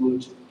created is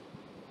good,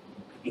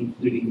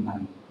 including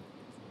money.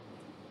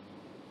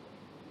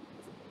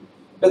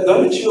 But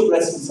though material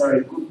blessings are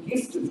a good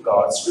gift of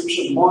God,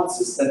 Scripture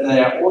warns us that they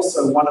are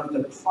also one of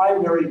the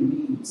primary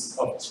means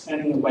of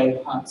turning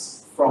away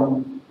hearts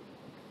from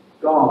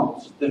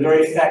God. The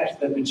very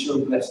fact that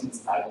material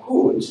blessings are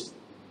good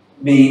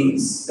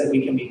means that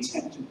we can be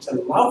tempted to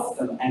love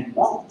them and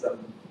want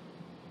them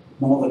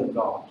more than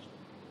God.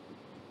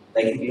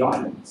 They can be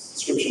idols.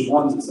 Scripture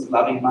warns us of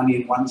loving money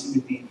in 1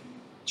 Timothy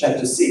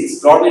chapter 6.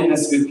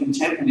 Godliness with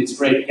contentment is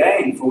great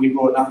gain, for we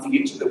brought nothing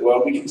into the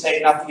world, we can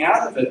take nothing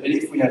out of it. But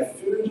if we have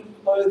food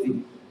and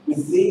clothing,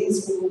 with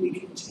these we will be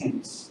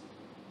content.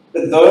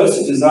 But those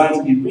who desire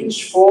to be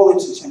rich fall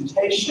into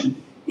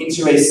temptation,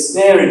 into a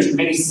snare, into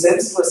many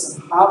senseless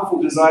and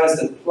harmful desires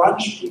that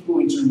plunge people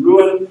into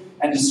ruin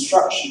and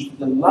destruction. For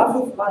the love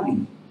of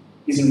money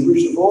is a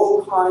root of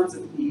all kinds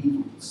of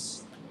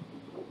evils.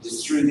 It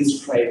is through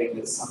this craving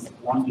that some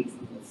have wandered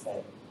from the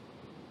faith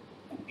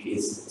and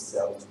pierced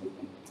themselves with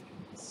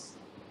emptiness.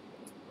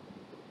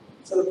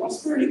 So the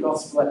prosperity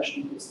gospel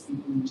actually puts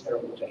people in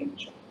terrible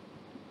danger,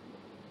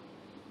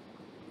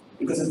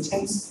 because it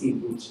tempts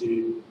people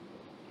to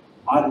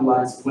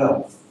idolize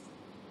wealth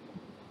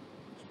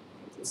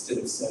instead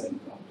of serving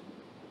God.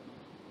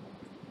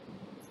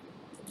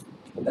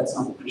 But that's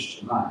not the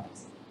Christian life.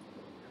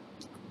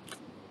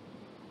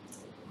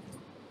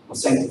 For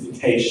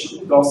sanctification,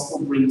 the gospel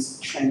brings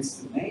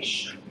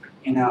transformation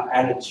in our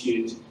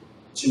attitude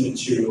to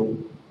material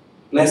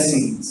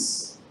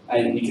blessings.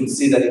 And you can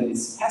see that in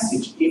this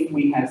passage. If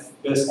we have,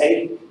 verse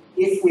 8,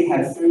 if we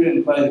have food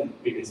and clothing,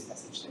 previous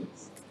passage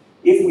says,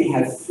 if we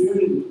have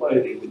food and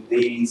clothing with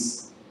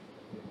these,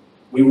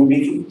 we will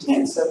be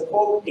content. So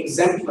Paul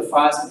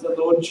exemplifies what the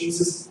Lord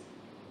Jesus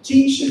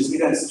teaches. We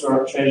don't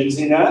store up treasures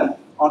on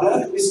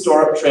earth, we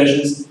store up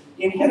treasures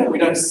in heaven. We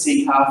don't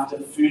seek after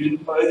food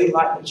and clothing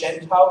like the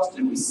Gentiles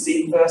do. We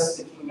seek first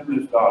the kingdom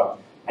of God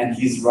and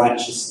His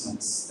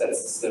righteousness.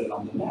 That's the Sermon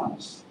on the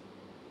Mount.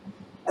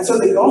 And so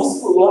the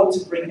gospel ought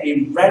to bring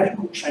a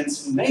radical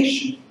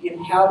transformation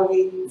in how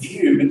we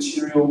view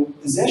material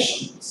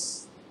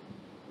possessions.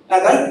 Now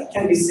that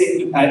can be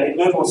seen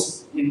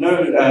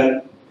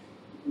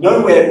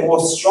nowhere more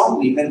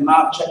strongly than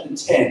Mark chapter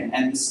 10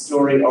 and the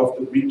story of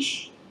the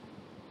rich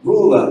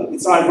ruler.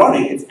 It's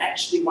ironic, it's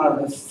actually one of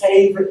the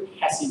favourite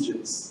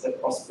passages that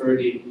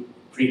prosperity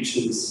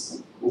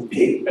preachers will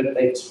pick, but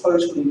they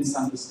totally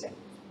misunderstand.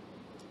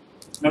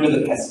 Remember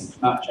the passage,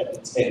 Mark chapter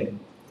 10.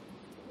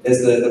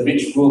 There's the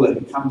rich ruler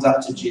who comes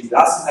up to Jesus,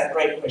 asking that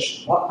great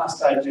question, what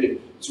must I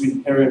do to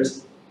inherit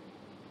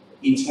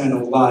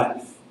eternal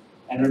life?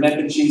 And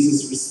remember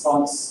Jesus'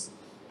 response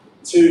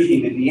to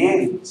him in the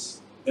end.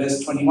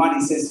 Verse 21,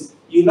 he says,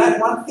 you lack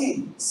one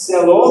thing.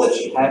 Sell all that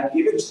you have,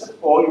 give it to the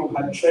poor, you will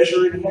have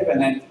treasure in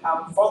heaven, and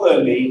come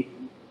follow me.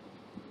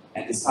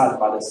 And decided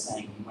by the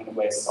saying, he went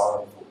away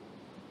sorrowful,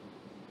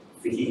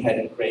 for he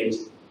had great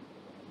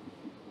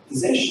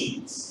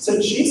possessions.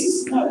 So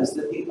Jesus knows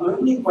that the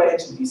only way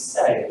to be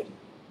saved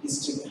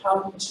is to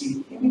come to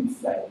him in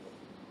faith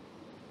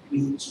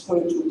with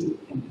total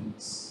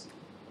dependence.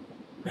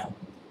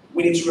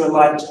 We need to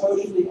rely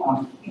totally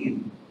on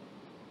him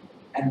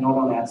and not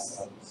on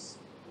ourselves,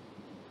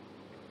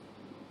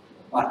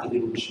 like the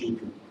little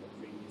children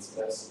of the previous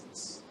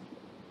verses.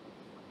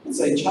 And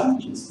so he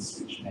challenges this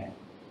rich man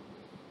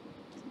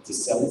to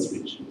sell his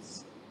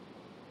riches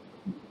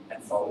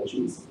and follow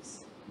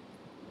Jesus.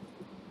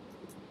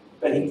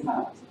 But he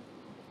can't,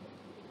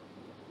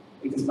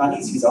 because money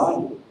is his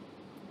idol,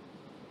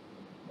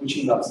 which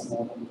he loves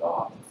more than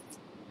God.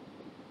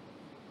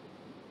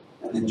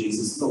 And then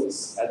Jesus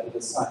looks at the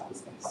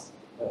disciples next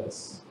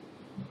verse.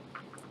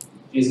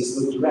 Jesus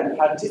looked around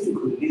how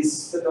difficult it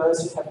is for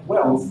those who have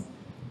wealth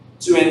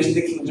to enter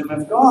the kingdom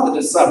of God.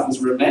 The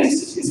disciples were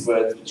amazed at his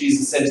words, but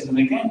Jesus said to them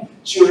again,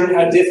 children,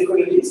 how difficult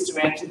it is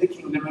to enter the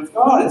kingdom of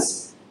God.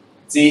 It's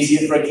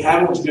easier for a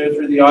camel to go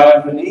through the eye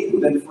of a needle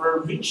than for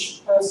a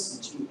rich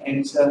person to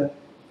enter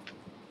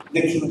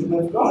the kingdom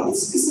of God.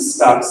 It's a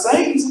stark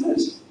saying, isn't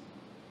it?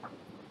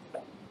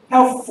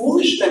 How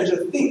foolish then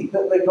to think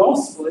that the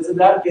gospel is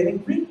about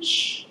getting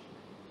rich.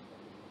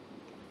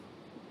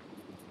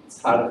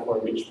 It's harder for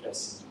a rich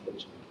person to get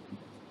to it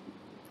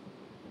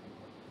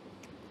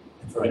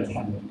than for a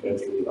camel to go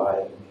through the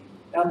eye of a needle.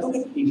 Now look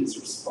at Peter's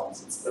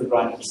response. It's the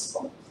right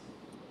response.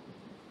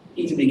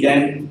 Peter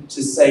began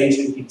to say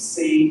to him,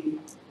 see,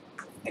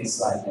 next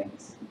slide,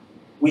 next.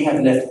 We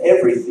have left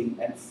everything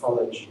and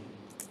followed you.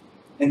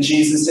 And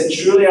Jesus said,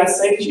 truly I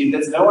say to you,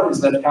 there's no one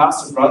who's left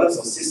house or brothers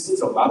or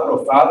sisters or mother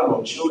or father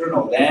or children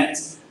or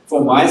lands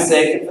for my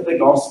sake and for the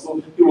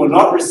gospel, who will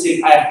not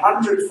receive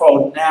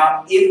 100-fold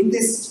now in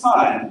this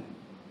time,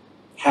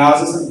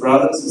 houses and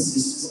brothers and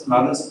sisters and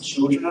mothers and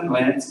children and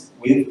lands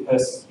with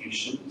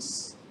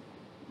persecutions,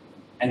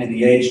 and in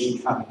the age to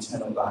come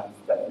eternal life.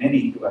 But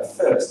many who are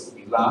first will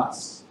be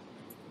last,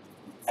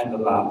 and the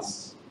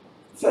last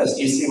first.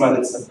 You see why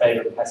that's a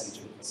favourite passage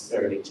of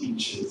prosperity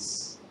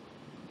teachers.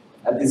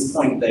 At this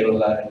point, they will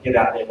get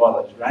out their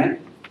wallet, right?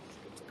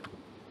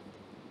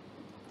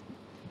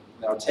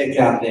 They'll take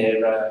out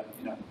their,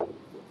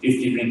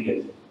 50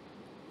 ringgit.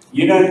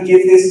 You don't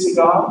give this to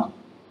God,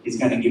 He's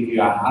going to give you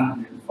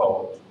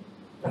 100-fold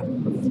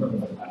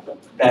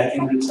back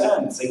in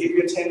return. So give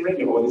you a 10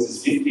 ringgit, or this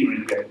is 50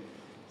 ringgit.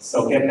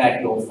 So get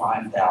back your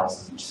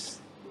 5,000. It's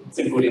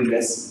a good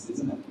investment,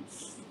 isn't it?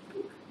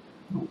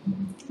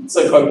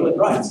 So Copeland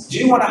writes, do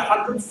you want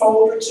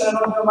 100-fold return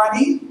on your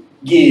money?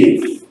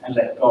 Give and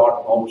let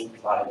God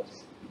multiply it.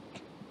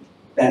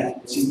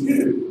 That to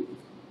you.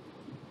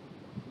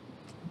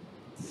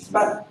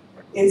 But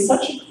in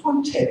such a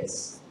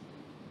context,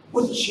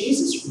 was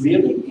Jesus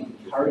really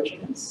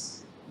encouraging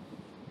us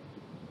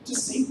to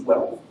seek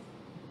wealth?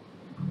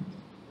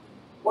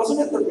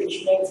 Wasn't it the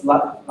rich man's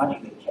love of money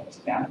that kept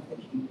him out of the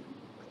kingdom?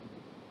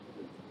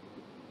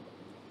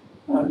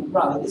 No,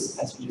 rather, this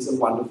passage is a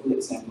wonderful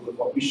example of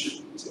what we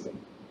should be doing.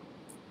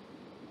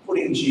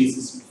 Putting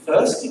Jesus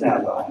first in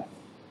our life,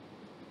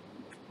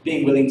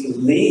 being willing to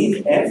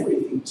leave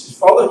everything to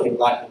follow him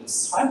like the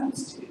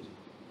disciples did,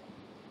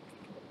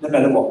 no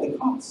matter what the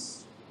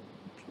cost.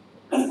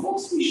 And of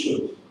course we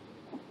should.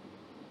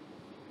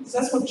 Because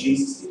that's what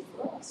Jesus did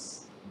for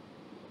us.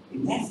 He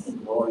left the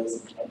glories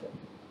of heaven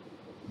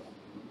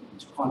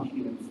to come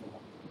human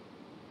form,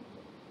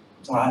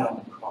 died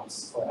on the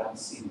cross for our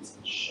sins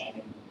and shame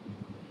and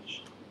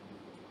humiliation.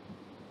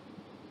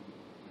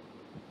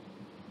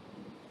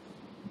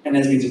 And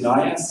as we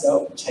deny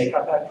ourselves, take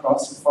up our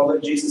cross and follow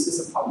Jesus,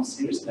 is a promise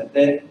here, isn't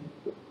it?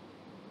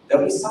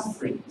 There'll be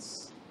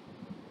sufferings.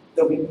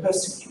 There'll be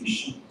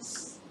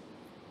persecutions.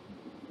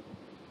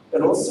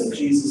 But also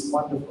Jesus'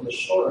 wonderful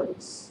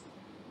assurance.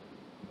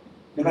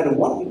 No matter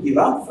what we give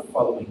up for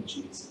following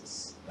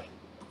Jesus,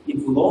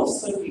 it will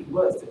also be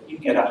worth it. You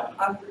get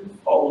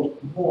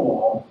 100-fold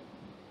more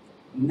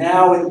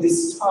now in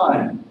this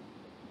time.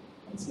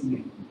 What's it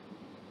mean?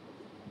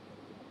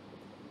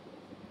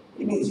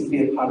 It means you'll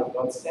be a part of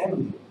God's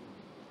family.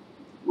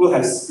 We'll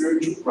have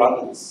spiritual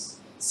brothers,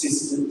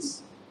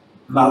 sisters,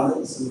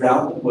 mothers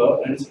around the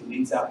world. Notice who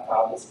leads our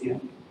fathers here.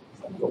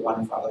 We've only got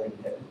one Father in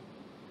heaven.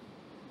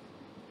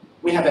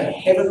 We have a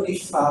heavenly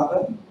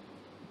Father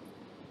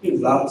who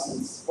loves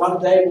us.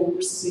 One day we'll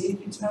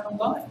receive eternal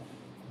life.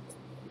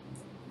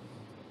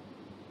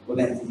 We'll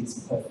enter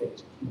his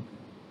perfect kingdom.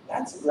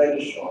 That's a great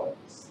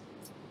assurance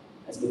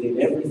as we leave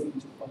everything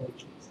to follow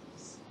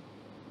Jesus.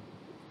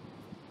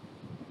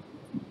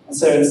 And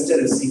so instead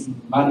of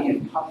seeking money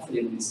and comfort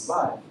in this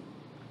life,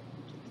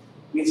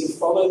 we are to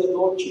follow the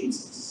Lord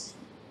Jesus.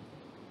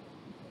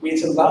 We are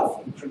to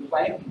love him,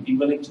 proclaim him, be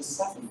willing to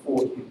suffer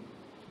for him,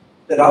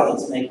 that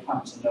others may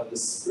come to know the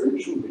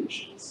spiritual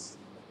riches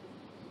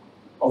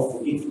of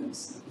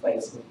forgiveness in the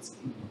place of his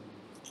kingdom.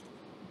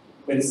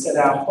 We're to set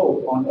our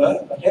hope on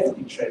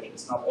heavenly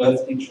treasures, not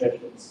earthly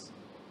treasures.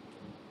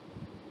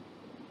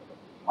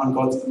 On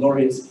God's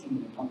glorious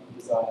kingdom, not the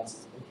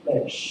desires of the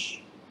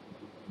flesh.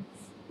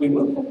 We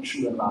will have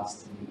true and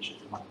lasting riches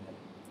one day.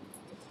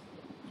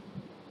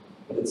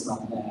 But it's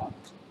not now.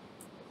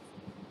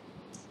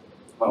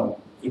 Well,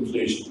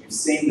 conclusion. We've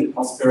seen that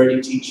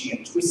prosperity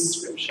teaching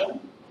twists Scripture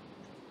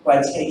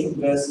by taking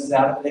verses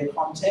out of their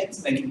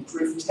context, making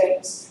proof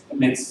texts, and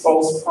makes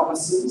false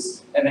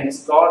promises, and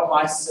makes God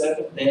my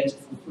servant there to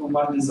fulfill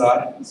my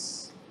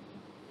desires.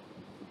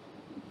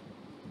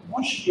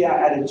 What should be our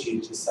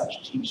attitude to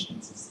such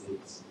teachings as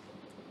these?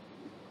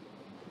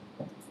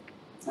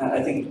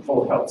 I think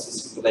Paul helps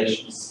us in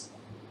Galatians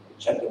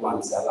chapter 1,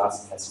 is our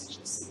last passage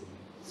this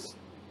evening.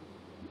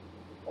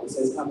 Paul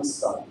says, I'm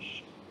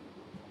astonished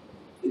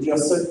that you are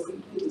so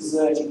quickly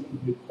deserting him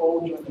who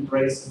called you in the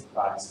grace of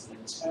Christ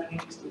and turning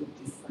to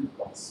a different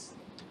gospel.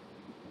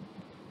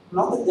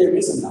 Not that there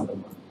is another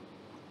one.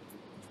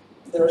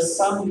 There are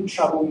some who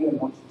trouble you and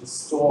want to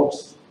distort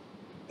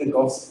the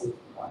gospel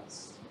of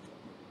Christ.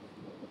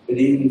 But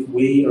even if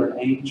we or an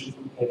angel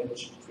from heaven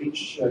should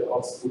preach to you a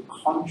gospel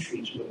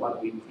contrary to the one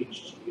we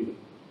preach to you,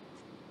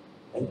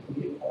 then it can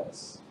be a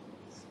curse.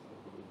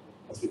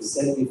 As we've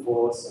said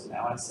before, so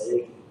now I say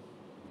again,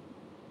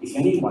 if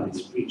anyone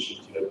is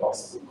preaching to you a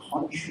gospel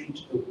contrary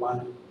to the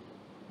one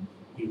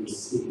you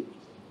received,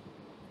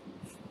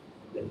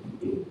 then it can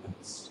be a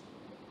curse.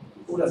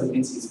 Paul doesn't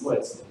mince his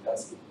words, then,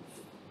 does he?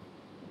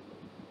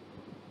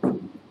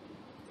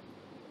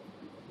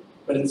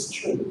 But it's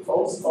true,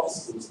 false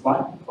gospels,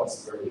 like the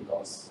prosperity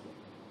gospel,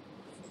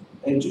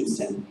 they do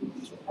send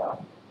people to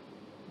hell.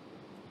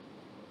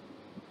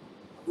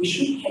 We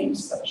should hate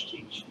such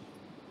teaching.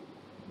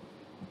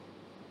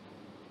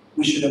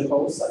 We should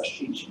oppose such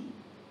teaching.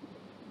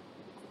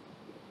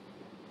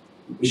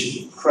 We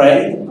should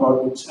pray that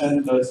God will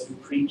turn those who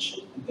preach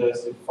it and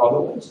those who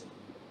follow it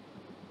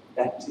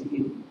back to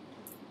Him.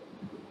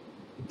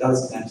 It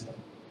does matter.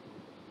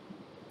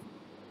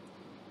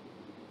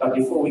 But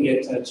before we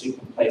get too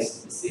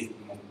complacent this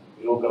evening and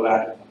we all go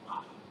out and think,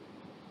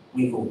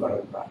 we've all got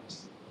it right,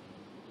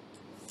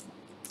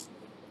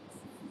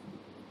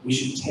 we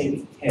should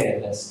take care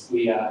lest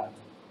we are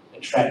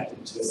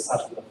attracted to a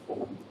subtler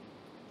form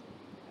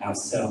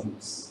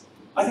ourselves.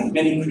 I think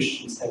many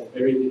Christians have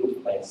very little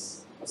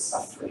place for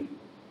suffering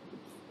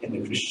in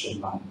the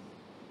Christian life.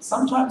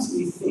 Sometimes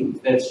we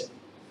think that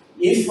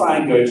if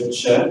I go to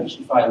church,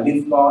 if I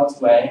live God's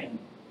way,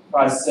 if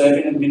I serve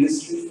in a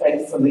ministry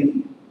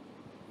faithfully,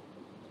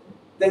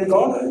 then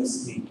God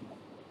owes me.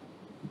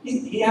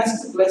 He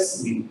has to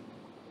bless me.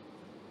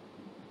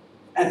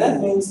 And that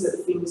means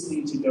that things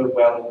need to go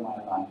well in my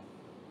life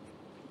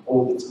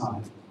all the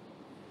time.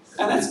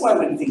 And that's why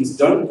when things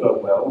don't go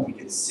well, when we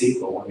get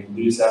sick, or when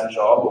we lose our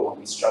job, or when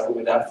we struggle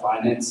with our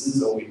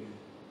finances, then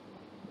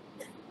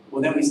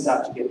we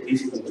start to get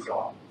bitter with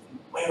God.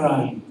 Where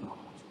are you, God?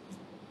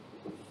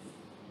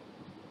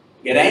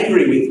 We get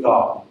angry with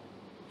God.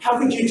 How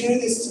could you do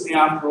this to me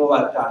after all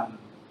I've done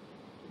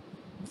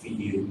for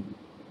you?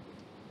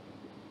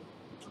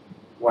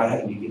 Why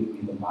haven't you given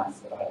me the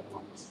life that I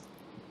want?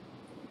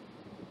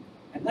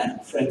 And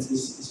that, friends,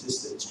 is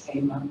just a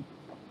tamer,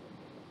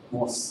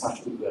 more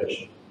subtle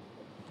version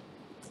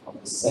of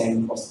the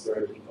same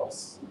prosperity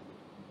gospel.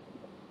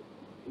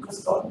 Because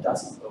God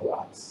doesn't owe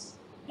us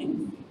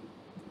anything.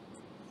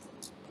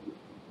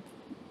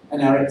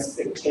 And our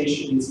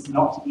expectation is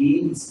not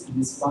ease in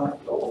this life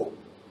at all.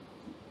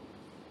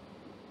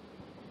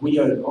 We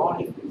owe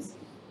God everything.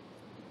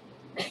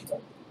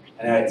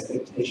 And our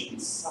expectation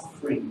is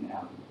suffering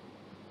now,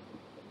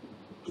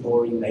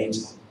 glory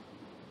later.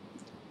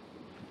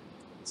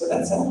 So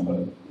that's our hope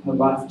in the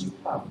life to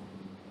come.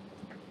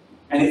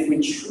 And if we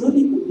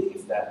truly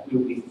believe that,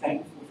 we'll be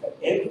thankful for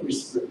every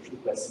spiritual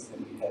blessing that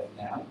we have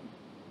now.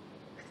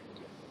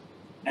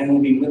 And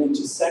we'll be willing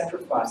to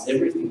sacrifice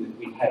everything that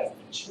we have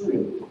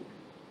materially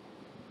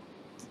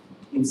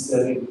in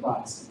serving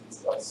Christ and His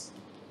gospel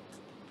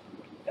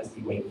as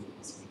we wait for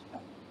His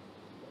return.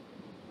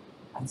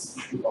 That's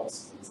the true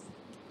gospel, isn't it?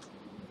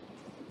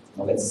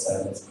 Well, let's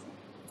pray.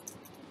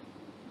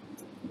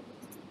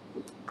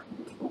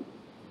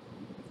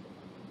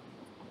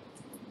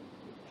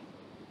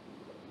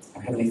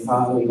 Our Heavenly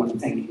Father, we want to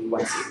thank you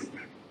once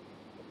again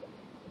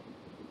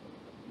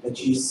that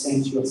you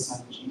sent your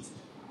Son Jesus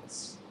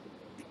Christ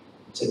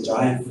to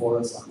die for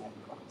us on that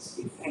cross.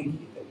 We thank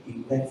you that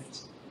He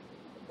left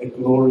the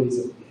glories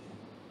of heaven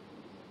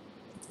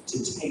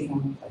to take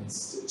our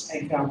place, to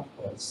take our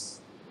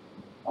place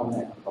on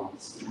that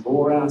cross. He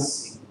bore our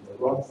sin,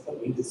 the wrath that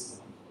we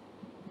deserve,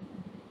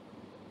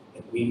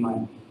 that we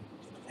might be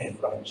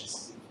declared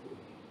righteous before you,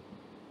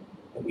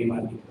 that we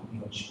might become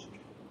your children.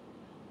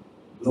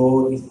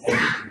 Lord, we thank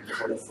you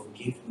for the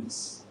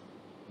forgiveness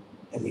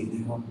that we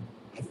now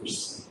have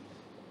received.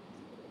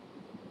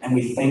 And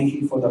we thank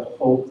you for the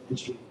hope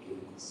that you have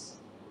given us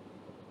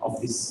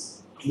of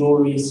this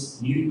glorious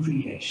new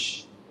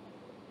creation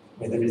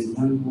where there is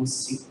no more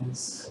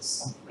sickness or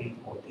suffering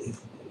or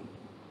death anymore.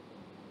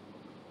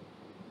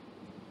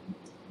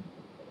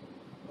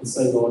 And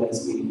so, Lord,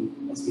 as we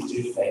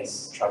do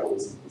face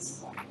troubles in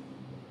this life,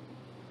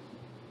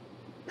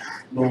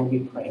 Lord, we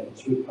pray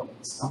that you would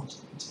help us not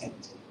to be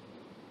tempted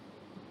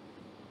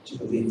to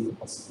believe the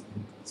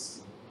possibility of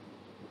this.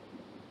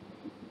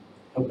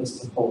 Help us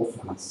to hold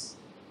fast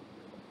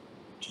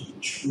to the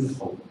true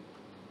hope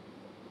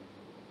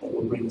that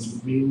will bring us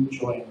real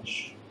joy and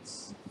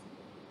assurance.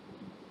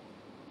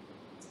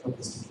 Help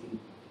us to keep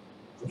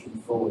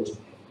looking forward to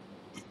Him.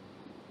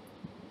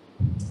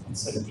 And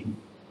so give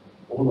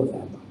all of our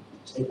life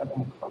to take up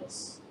our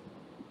cross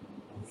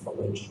and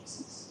follow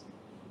Jesus.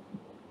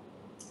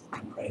 I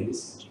pray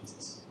this in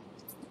Jesus'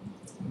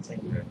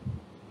 name.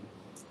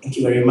 Thank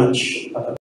you very much.